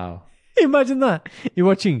 Wow. Imagine that. You're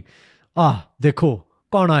watching. Dekho.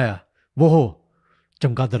 Kaun aaya? Wo ho.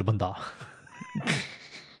 Chamkadar banda.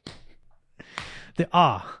 The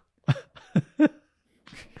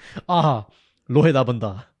lohe da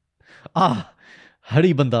banda.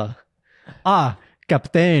 Hari banda.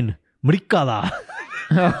 Captain. Marika da.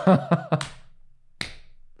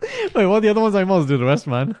 Wait, what are the other ones I must do? The rest,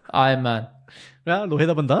 man. Iron Man. Yeah, lohe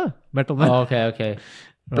da banda. Metal man. Oh, okay.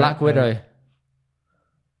 Black Widow.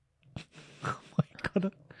 Oh my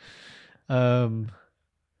god.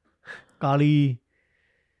 Kali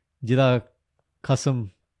jida khasam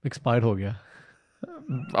expired ho gaya.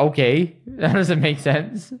 Okay, that doesn't make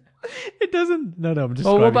sense. It doesn't. No, I'm just.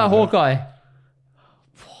 Oh, what about Hawkeye?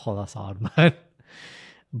 Oh, that's hard, man.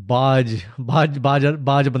 Baj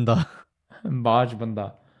banda. Baj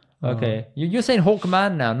banda. Okay, you're saying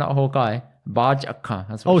Hawkman now, not Hawkeye. Baj Akka.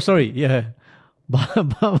 That's what sorry. Yeah.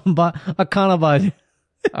 Akana Baj.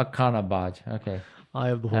 Akana Baj. Okay. I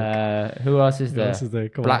have the Hawk. Who else is there?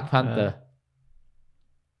 Black Panther.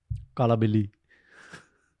 Kala Billy.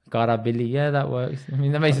 Kara Billy. Yeah, that works. I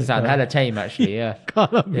mean, that makes it sound hella tame, actually. Yeah.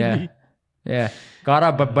 Kala Billy. Yeah.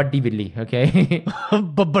 Kara Buddy Billy. Okay.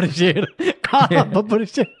 Babbar Sher. Kala Babbar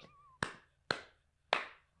Sher.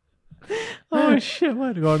 Oh shit,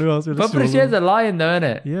 my god, who else? Babbar Sher's a lion though, isn't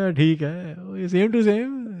it? Yeah, ठीक है. Same to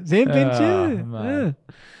same. Same pinch. Yeah.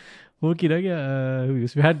 Who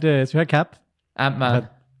we had Cap. Ant-Man.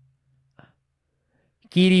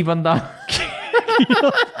 Kiri Banda.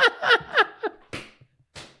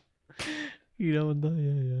 Kira Banda,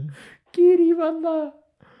 yeah. Kiri Banda.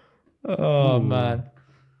 Oh, man.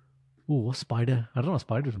 Oh, what's spider? I don't know what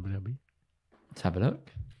spider is in Punjabi. Let's have a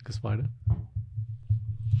look. Like a spider.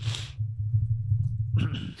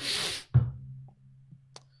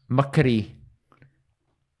 Makkari.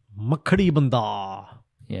 Makkari Banda.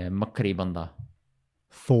 Yeah, Makkari Banda.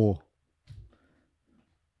 Thor.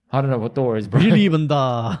 I don't know what Thor is, bro. Bijli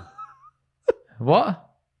Banda. What?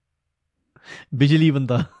 Bijli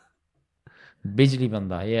Banda. Bijli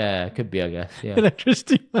Banda. Yeah, could be, I guess. Yeah.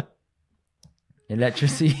 Electricity.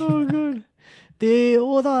 Electricity. Oh god. ਤੇ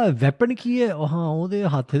ਉਹਦਾ weapon ਕੀ ਹੈ ਉਹਦੇ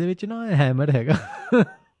ਹੱਥ ਦੇ ਵਿੱਚ ਨਾ hammer ਹੈਗਾ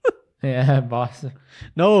Yeah, boss.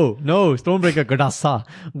 No, Stormbreaker,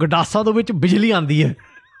 Gadassa ਦੇ ਵਿੱਚ ਬਿਜਲੀ ਆਂਦੀ ਹੈ.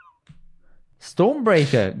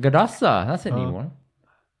 Stormbreaker, Gadassa, that's a new one.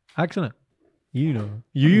 Accent. You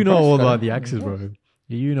know all about the axes, bro.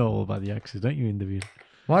 You know all about the axes, don't you, Indy?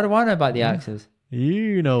 Why do I know about the axes?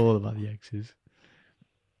 You know all about the axes.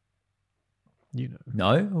 You know. No,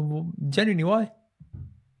 genuinely, why?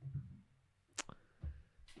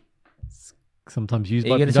 Sometimes used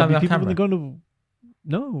by Punjabi people when they're going to...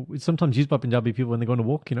 No, it's sometimes used by Punjabi people when they're going to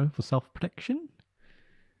walk, for self-protection.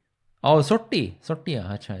 Oh, sorti,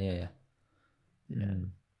 acha, yeah.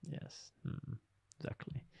 Yes,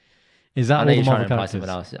 exactly. Is that all the Marvel characters?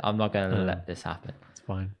 Else. I'm not going to let this happen. It's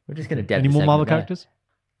fine. We're just going to Any more Marvel characters?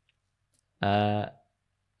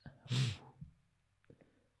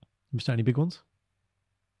 Mr. Any big ones?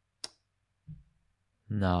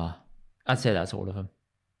 Nah. I'd say that's all of them.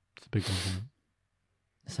 It's a big one.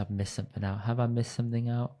 Unless I've missed something out. Have I missed something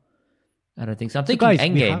out? I don't think so. I'm So thinking guys, we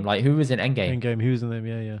Endgame. have- Like, who was in Endgame? Endgame, who's in them?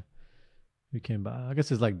 Yeah. Who came back? I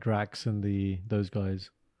guess it's like Drax and those guys.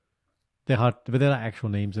 They're hard, but they're not actual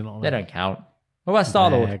names. They're not. They Like don't count. What about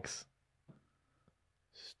Star-Lord? Drax.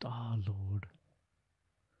 Star-Lord.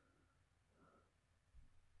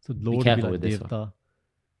 So Lord would be careful like with this one. Devta.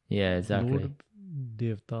 Yeah, exactly. Lord,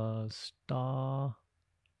 Devta, Star.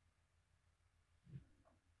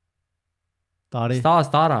 Tare.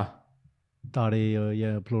 Stara. Tare,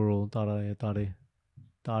 yeah, plural. Tare, yeah, Tare.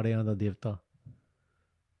 Tare and the Devta.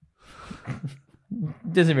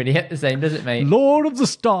 Doesn't really hit the same, does it, mate? Lord of the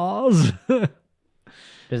Stars.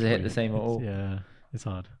 Does it hit the same at all? Yeah, it's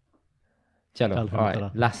hard. Chalo. All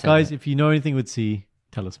right, last Guys, segment. if you know anything with C,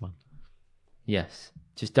 tell us, man. Yes.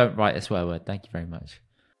 Just don't write a swear word. Thank you very much.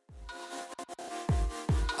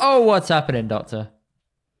 Oh, what's happening, Doctor?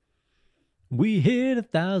 We hit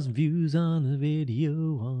 1,000 views on the video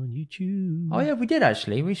on YouTube. Oh, yeah, we did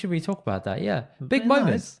actually. We should really talk about that. Yeah. Big Very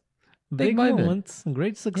moment. nice. Big moment. moments and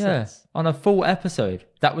great Yeah. success. On a full episode.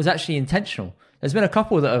 That was actually intentional. There's been a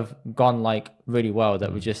couple that have gone like really well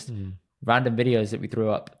that were just random videos that we threw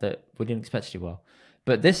up that we didn't expect to do well.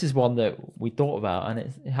 But this is one that we thought about and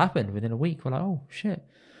it happened within a week. We're like, oh, shit.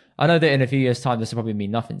 I know that in a few years' time, this will probably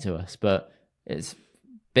mean nothing to us, but it's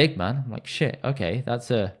big, man. I'm like, shit, okay,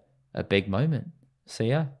 that's a big moment. So,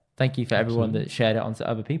 yeah, thank you for everyone that shared it onto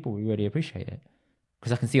other people. We really appreciate it.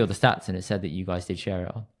 Because I can see all the stats and it said that you guys did share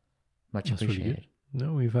it on. Much That's appreciated. Really good.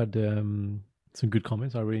 No, we've had some good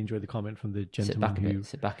comments. I really enjoyed the comment from the gentleman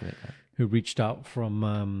Sit back a bit. who reached out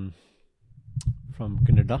from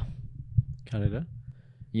Canada.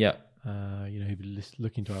 Yeah. He'd been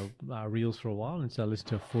looking to our reels for a while and so I listened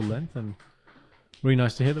to a full length and really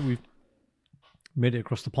nice to hear that we've made it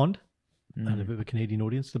across the pond and a bit of a Canadian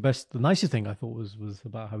audience. The nicest thing I thought was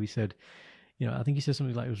about how he said, I think he said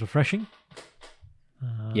something like it was refreshing.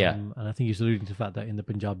 And I think he's alluding to the fact that in the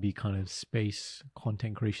Punjabi kind of space,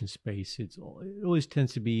 content creation space, it always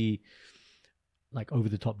tends to be like over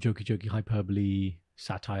the top, jokey, hyperbole,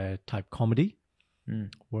 satire type comedy.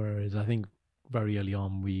 Whereas I think very early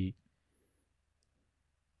on we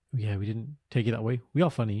didn't take it that way. We are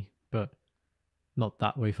funny, but not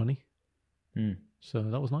that way funny. So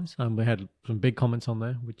that was nice. We had some big comments on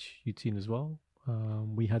there, which you'd seen as well.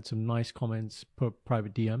 We had some nice comments per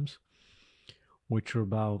private DMs, which are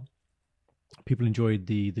about people enjoyed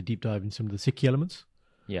the deep dive in some of the Sikhi elements.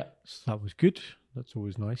 Yeah. So that was good. That's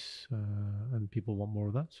always nice. And people want more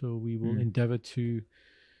of that. So we will endeavor to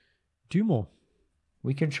do more.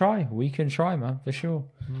 We can try, man, for sure.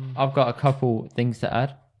 I've got a couple things to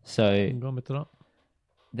add. So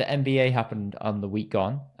the NBA happened on the week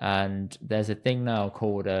gone, and there's a thing now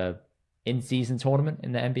called a in-season tournament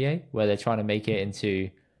in the NBA where they're trying to make it into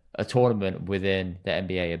a tournament within the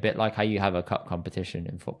NBA, a bit like how you have a cup competition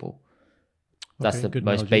in football. That's the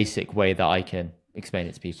most basic way that I can explain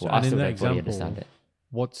it to people. I still don't fully understand it.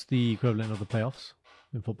 What's the equivalent of the playoffs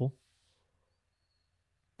in football?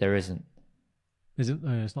 There isn't. Isn't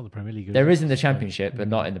it's not the Premier League. There is in the Championship, but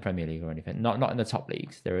not in the Premier League or anything. Not in the top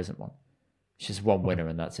leagues. There isn't one. It's just one winner,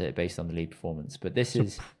 and that's it, based on the league performance. But this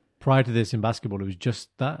is prior to this in basketball. It was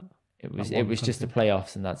just that. It was just the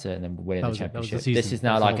playoffs, and that's it, and then winning the Championship. This is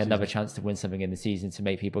now like another chance to win something in the season to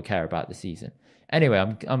make people care about the season. Anyway,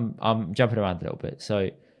 I'm jumping around a little bit. So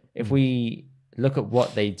if we look at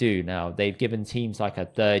what they do now, they've given teams like a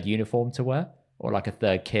third uniform to wear or like a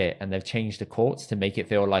third kit, and they've changed the courts to make it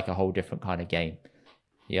feel like a whole different kind of game.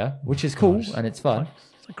 Yeah, which is cool and it's fun.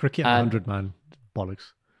 It's like cricket, 100 man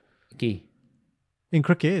bollocks. Gee. In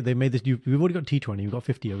cricket, they made this. We've already got T20, we've got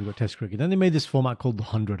 50, we've got Test cricket. Then they made this format called the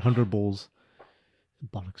 100 balls.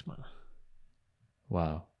 Bollocks, man.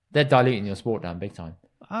 Wow, they're diluting your sport down big time.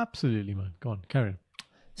 Absolutely, man. Go on, carry on.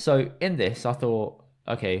 So in this, I thought,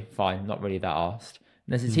 okay, fine, not really that arsed. And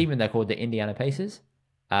there's a team in there called the Indiana Pacers,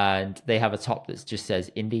 and they have a top that just says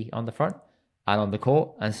Indy on the front and on the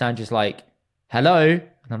court. And Sandra's like, hello.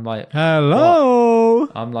 And I'm like, hello.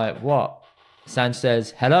 What? I'm like, what? Sanj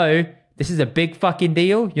says, hello. This is a big fucking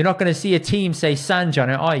deal. You're not going to see a team say Sanj on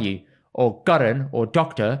it, are you? Or Gurren or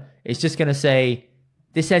Doctor. It's just going to say,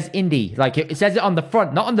 this says Indy. Like it says it on the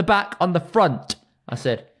front, not on the back, on the front. I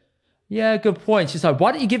said, yeah, good point. She's like,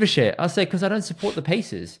 why don't you give a shit? I said, because I don't support the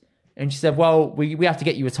Pacers. And she said, well, we have to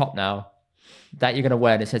get you a top now that you're going to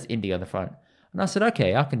wear, and it says Indy on the front. And I said,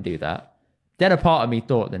 okay, I can do that. Then a part of me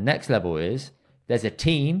thought the next level is there's a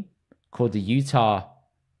team called the Utah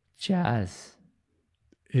Jazz.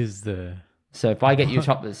 So if I get you a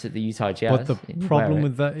top that's at the Utah Jazz, what the problem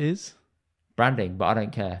with that is? Branding, but I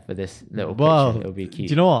don't care for this little picture. It'll be cute.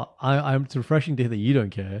 Do you know what? It's refreshing to hear that you don't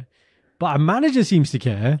care, but our manager seems to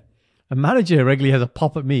care. A manager regularly has a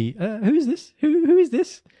pop at me. Who is this? Who is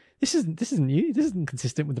this? This isn't you. This isn't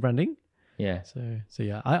consistent with the branding. Yeah. So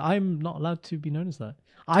yeah, I'm not allowed to be known as that.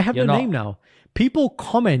 I have You're no not. name now. People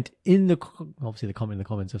comment in the obviously they comment in the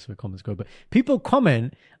comments. That's where comments go. But people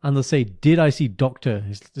comment and they'll say, "Did I see Doctor?"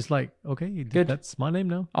 It's just like, okay, Good. that's my name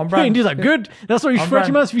now. I'm brand. And he's like, good. That's what you I'm stretch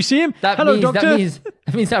him brand. out if you see him. That Hello, means, Doctor.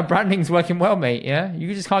 That means that branding's working well, mate. Yeah.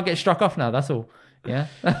 You just can't get struck off now. That's all. Yeah.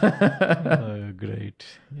 Oh, great.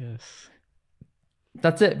 Yes.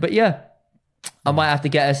 That's it. But yeah, I might have to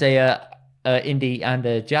get us a indie and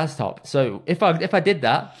a jazz top. So if I did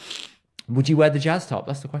that, would you wear the jazz top?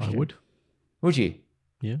 That's the question. I would. Would you?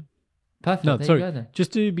 Yeah. Perfect. No, There sorry. you go, then.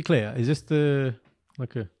 Just to be clear, is this the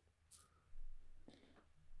like a?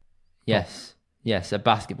 Yes. Yes, a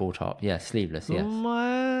basketball top. Yeah, sleeveless. Yes.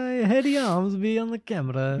 My heady arms be on the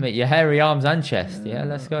camera. Mate, your hairy arms and chest. Yeah,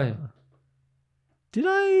 let's go. Did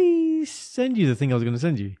I send you the thing I was going to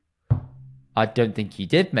send you? I don't think you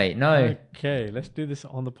did, mate. No. Okay, let's do this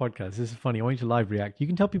on the podcast. This is funny. I want you to live react. You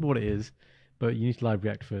can tell people what it is, but you need to live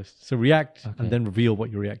react first. So react Okay. and then reveal what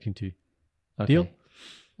you're reacting to. Okay. Deal?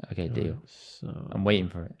 Okay, deal. So I'm waiting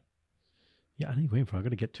for it. yeah, I know you're waiting for it. I got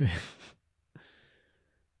to get to it.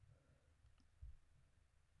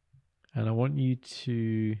 And I want you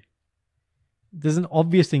to. There's an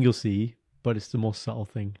obvious thing you'll see, but it's the more subtle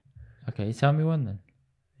thing. Okay, tell me one then.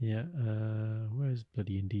 Yeah, where's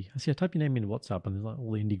bloody Indy? I see. I type your name in WhatsApp, and there's like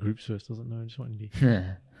all the indie groups first. Doesn't know. I just want Indy.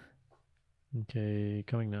 Okay,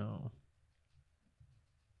 coming now.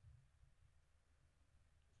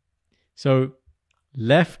 So,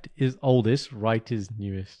 left is oldest, right is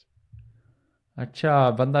newest.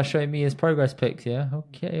 Acha, Banda showing me his progress pics, yeah?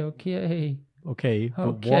 Okay. Okay,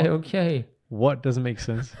 but Okay. what doesn't make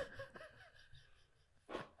sense?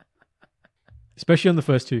 Especially on the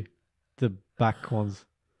first two, the back ones.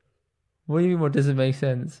 What do you mean, what doesn't make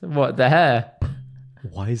sense? What, the hair?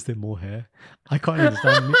 Why is there more hair? I can't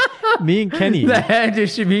understand. Me and Kenny, The hair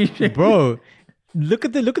distribution. bro. Look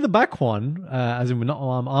at the back one. As in, we're not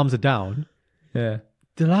arms are down. Yeah.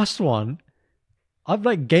 The last one, I've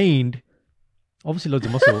like gained, obviously loads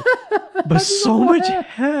of muscle, but so much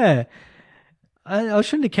hair. I was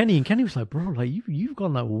showing to Kenny, and Kenny was like, "Bro, like you've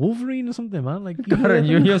gone like Wolverine or something, man." Like, God,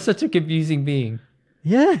 you're such a confusing being.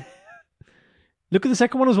 yeah. Look at the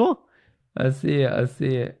second one as well. I see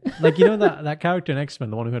it. Like, you know that character in X-Men,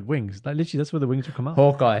 the one who had wings. Like, literally, that's where the wings would come out.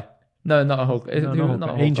 Hawkeye. No, not Hawkeye. No, Not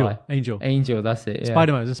Hawkeye. Hawkeye. Angel. Angel, that's it. Yeah.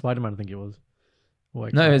 Spider-Man. It was Spider-Man, I think it was. Oh,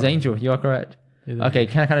 No, it was Angel. You are correct. Okay,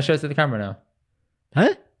 can I show it to the camera now?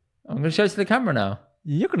 Huh? I'm going to show it to the camera now.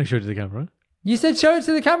 You're going to show it to the camera. You said show it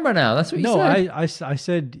to the camera now. That's what you said. No, I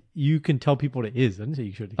said you can tell people what it is. I didn't say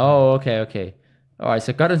you should. Oh, okay. All right,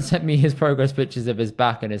 so Kadar sent me his progress pictures of his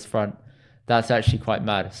back and his front. That's actually quite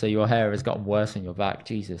mad. So your hair has gotten worse on your back.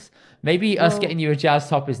 Jesus. Maybe us getting you a jazz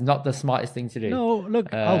top is not the smartest thing to do. No,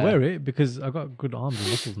 look, I'll wear it because I've got good arms and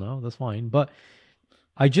muscles now. That's fine. But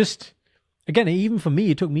I just, again, even for me,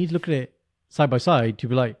 it took me to look at it side by side to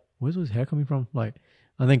be like, where's his hair coming from? Like,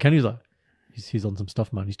 and then Kenny's like, he's on some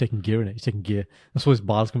stuff, man. He's taking gear in it. He's taking gear. That's where his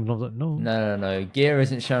bars coming from. I was like, no. No. Gear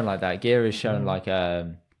isn't shown like that. Gear is shown like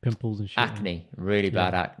Pimples and shit. acne. Really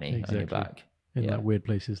bad acne exactly. on your back. In like weird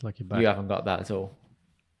places like your back. You haven't got that at all.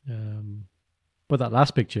 But that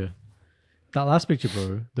last picture,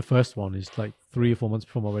 bro, the first one is like 3 or 4 months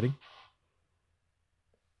before my wedding.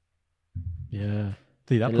 Yeah.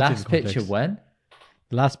 See, that The puts it in last picture context. when?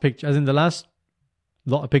 The last picture, as in the last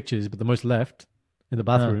lot of pictures, but the most left in the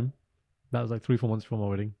bathroom, that was like 3 or 4 months before my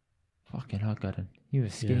wedding. Fucking hell, Gordon. You were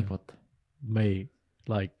skinny, Yeah. pot. Mate,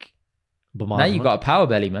 like, Now you got a power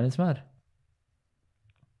belly, man. It's mad.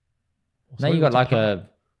 Now you got like a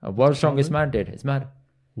world's strongest man did. It's mad.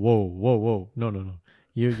 Whoa. No.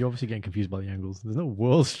 You're obviously getting confused by the angles. There's no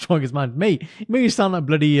world's strongest man. Mate, you make you sound like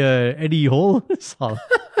bloody Eddie Hall.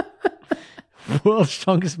 World's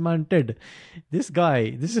strongest man did. This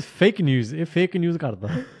is fake news. Fake news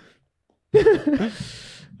karta.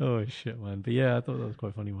 Oh shit, man. But yeah, I thought that was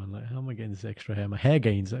quite funny, man. Like, how am I getting this extra hair? My hair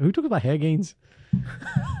gains. Who talks about hair gains?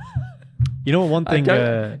 You know what? One thing.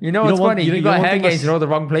 You know what's funny? You got hair gains in all the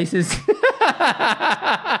wrong places.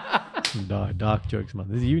 Dark jokes, man.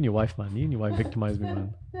 This is you and your wife, man. You and your wife victimize me,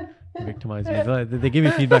 man. Victimize me. They give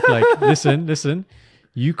me feedback like, listen,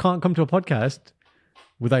 you can't come to a podcast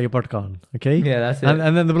without your butt on, okay? Yeah, that's it.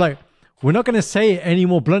 And then they're like, we're not going to say it any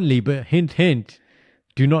more bluntly, but hint,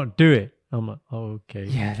 do not do it. I'm like, oh, okay.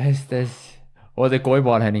 Yeah, there's... Or the koi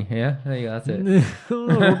ball, honey. Yeah, there you go. That's it.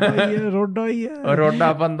 Roda.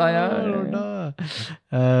 Roda bandaya.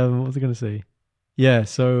 What was I going to say? Yeah,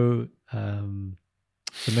 so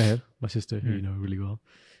Meher, my sister, who you know really well,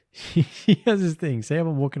 she has this thing. Say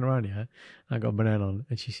I'm walking around here, I got a banana on,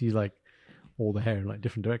 and she sees like all the hair in like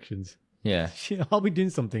different directions. Yeah. I'll be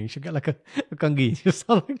doing something. She'll get like a kangi. She'll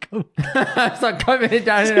start like It's like combing it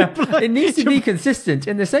down. It needs to be consistent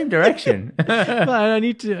in the same direction. I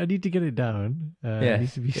need to get it down. It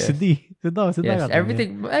needs to be siddhi. Yes,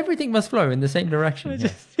 everything must flow in the same direction.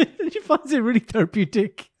 She finds it really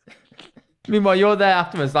therapeutic. Meanwhile, you're there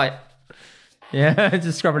afterwards, like,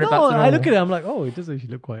 just scrubbing it back to normal. I look at it, I'm like, oh, it does actually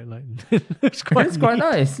look quite like. It's quite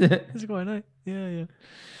nice. It's quite nice. Yeah.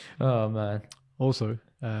 Oh man. Also,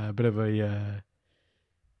 a bit of a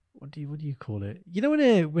what do you call it? You know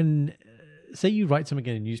when say you write something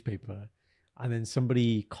in a newspaper, and then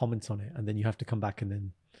somebody comments on it, and then you have to come back and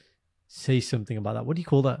then say something about that. What do you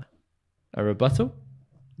call that? A rebuttal?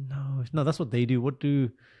 No, that's what they do. What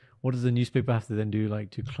does the newspaper have to then do,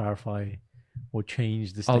 like, to clarify or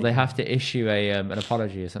change the statement? They have to issue an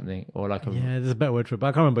apology or something, or like a... Yeah, there's a better word for it, but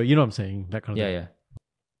I can't remember. You know what I'm saying? That kind of thing. Yeah.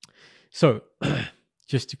 So,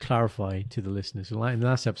 just to clarify to the listeners, in the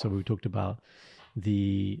last episode we talked about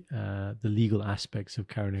the legal aspects of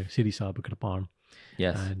carrying a Siri Saab Kripan.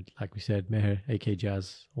 Yes. And like we said, Meher, aka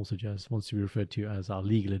Jazz, also Jazz, wants to be referred to as our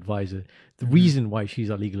legal advisor. The reason why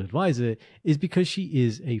she's our legal advisor is because she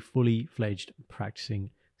is a fully fledged practicing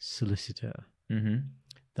solicitor.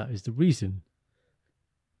 That is the reason.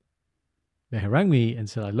 Meher rang me and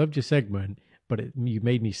said, I loved your segment, but you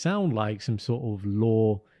made me sound like some sort of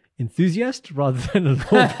law enthusiast rather than a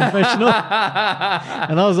law professional.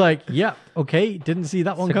 And I was like, yeah, okay, didn't see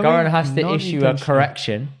that one coming. Goran has to issue a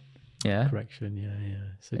correction. Yeah. Correction, yeah.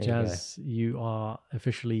 So Jazz, you are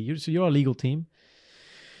officially, you're our legal team.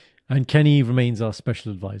 And Kenny remains our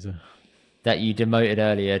special advisor. That you demoted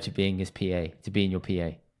earlier to being his PA, to being your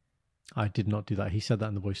PA. I did not do that. He said that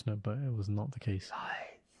in the voice note, but it was not the case.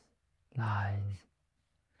 Lies.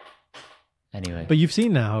 Anyway. But you've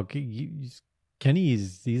seen now, Kenny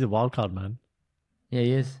he's a wild card, man. Yeah,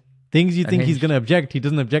 he is. Things you think he's going to object, he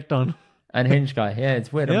doesn't object on. And Hinge guy. Yeah,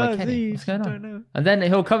 it's weird. I'm like, Kenny, what's going on? Know. And then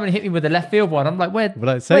he'll come and hit me with a left field one. I'm like, where'd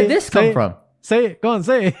this come from? Say it. Go on,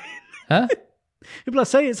 say it. Huh? He'll be like,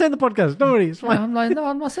 say it in the podcast. Don't worry, it's fine. I'm like, no,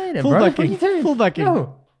 I'm not saying it, full bro. Backing. What are you doing? Full backing.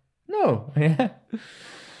 No. Yeah.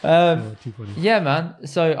 Too funny. Yeah, man.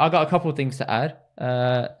 So I got a couple of things to add.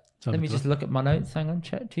 Let me just look at my notes. Hang on,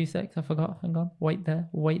 check 2 seconds. I forgot. Hang on. Wait there.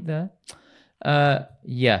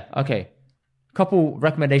 Yeah. Okay. Couple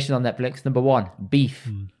recommendations on Netflix. Number 1, Beef.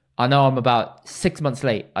 I know I'm about 6 months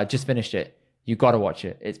late. I just finished it. You got to watch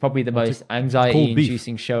it. It's probably the most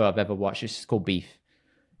anxiety-inducing show I've ever watched. It's just called Beef.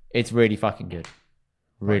 It's really fucking good.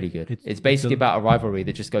 Really good. It's basically about a rivalry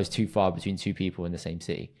that just goes too far between two people in the same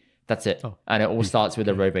city. That's it. And it all starts with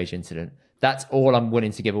a road rage incident. That's all I'm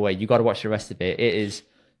willing to give away. You got to watch the rest of it. It is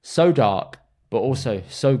so dark, but also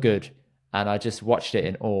so good. And I just watched it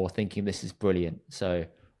in awe, thinking this is brilliant. So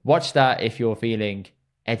watch that if you're feeling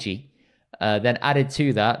edgy. Then added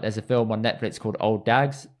to that, there's a film on Netflix called Old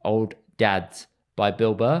Dads by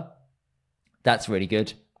Bill Burr. That's really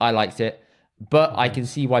good. I liked it. But I can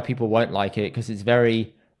see why people won't like it, because it's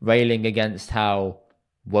very railing against how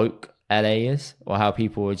woke LA is, or how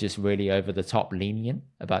people are just really over the top lenient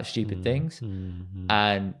about stupid things.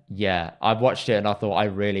 And yeah, I've watched it and I thought I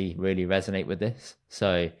really, really resonate with this.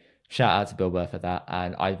 So shout out to Bill Burr for that.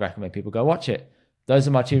 And I recommend people go watch it. Those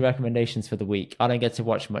are my 2 recommendations for the week. I don't get to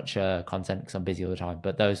watch much content because I'm busy all the time,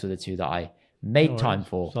 but those were the 2 that I made time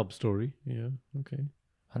for. Sub story. Yeah. Okay.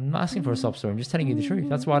 I'm not asking for a sub story. I'm just telling you the truth.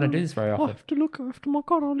 That's why I don't do this very often. I have to look after my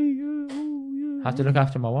Karali. Yeah. Have to look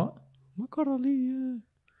after my what? My Karali.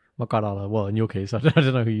 My Karala. Well, in your case, I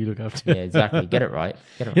don't know who you look after. Yeah, exactly. Get it right.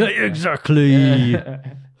 Yeah, exactly. Yeah.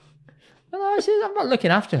 No, I'm not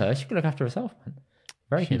looking after her. She can look after herself,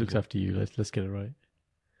 man. She looks after you. Let's get it right.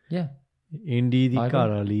 Yeah. Indy the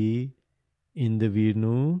Karali in the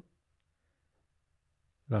Virnu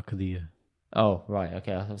Rakadiya. Oh, right.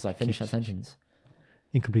 Okay. I was like, finish that sentence.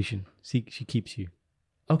 Incompletion. See, she keeps you.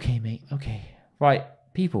 Okay, mate. Okay. Right.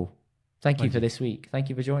 People, thank you for this week. Thank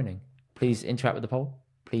you for joining. Please interact with the poll.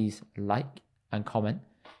 Please like and comment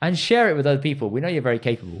and share it with other people. We know you're very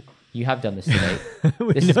capable. You have done this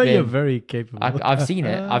today. You're very capable. I've seen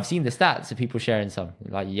it. I've seen the stats of people sharing some.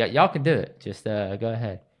 Like, y'all can do it. Just go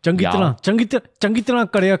ahead. Changi tarah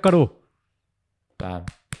karya karo. Bam.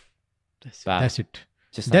 That's it.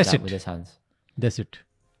 Just like that with his hands. That's it.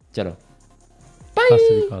 Chalo.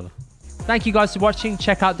 Bye. Thank you guys for watching.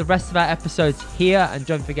 Check out the rest of our episodes here and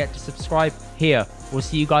don't forget to subscribe here. We'll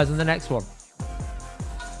see you guys on the next one.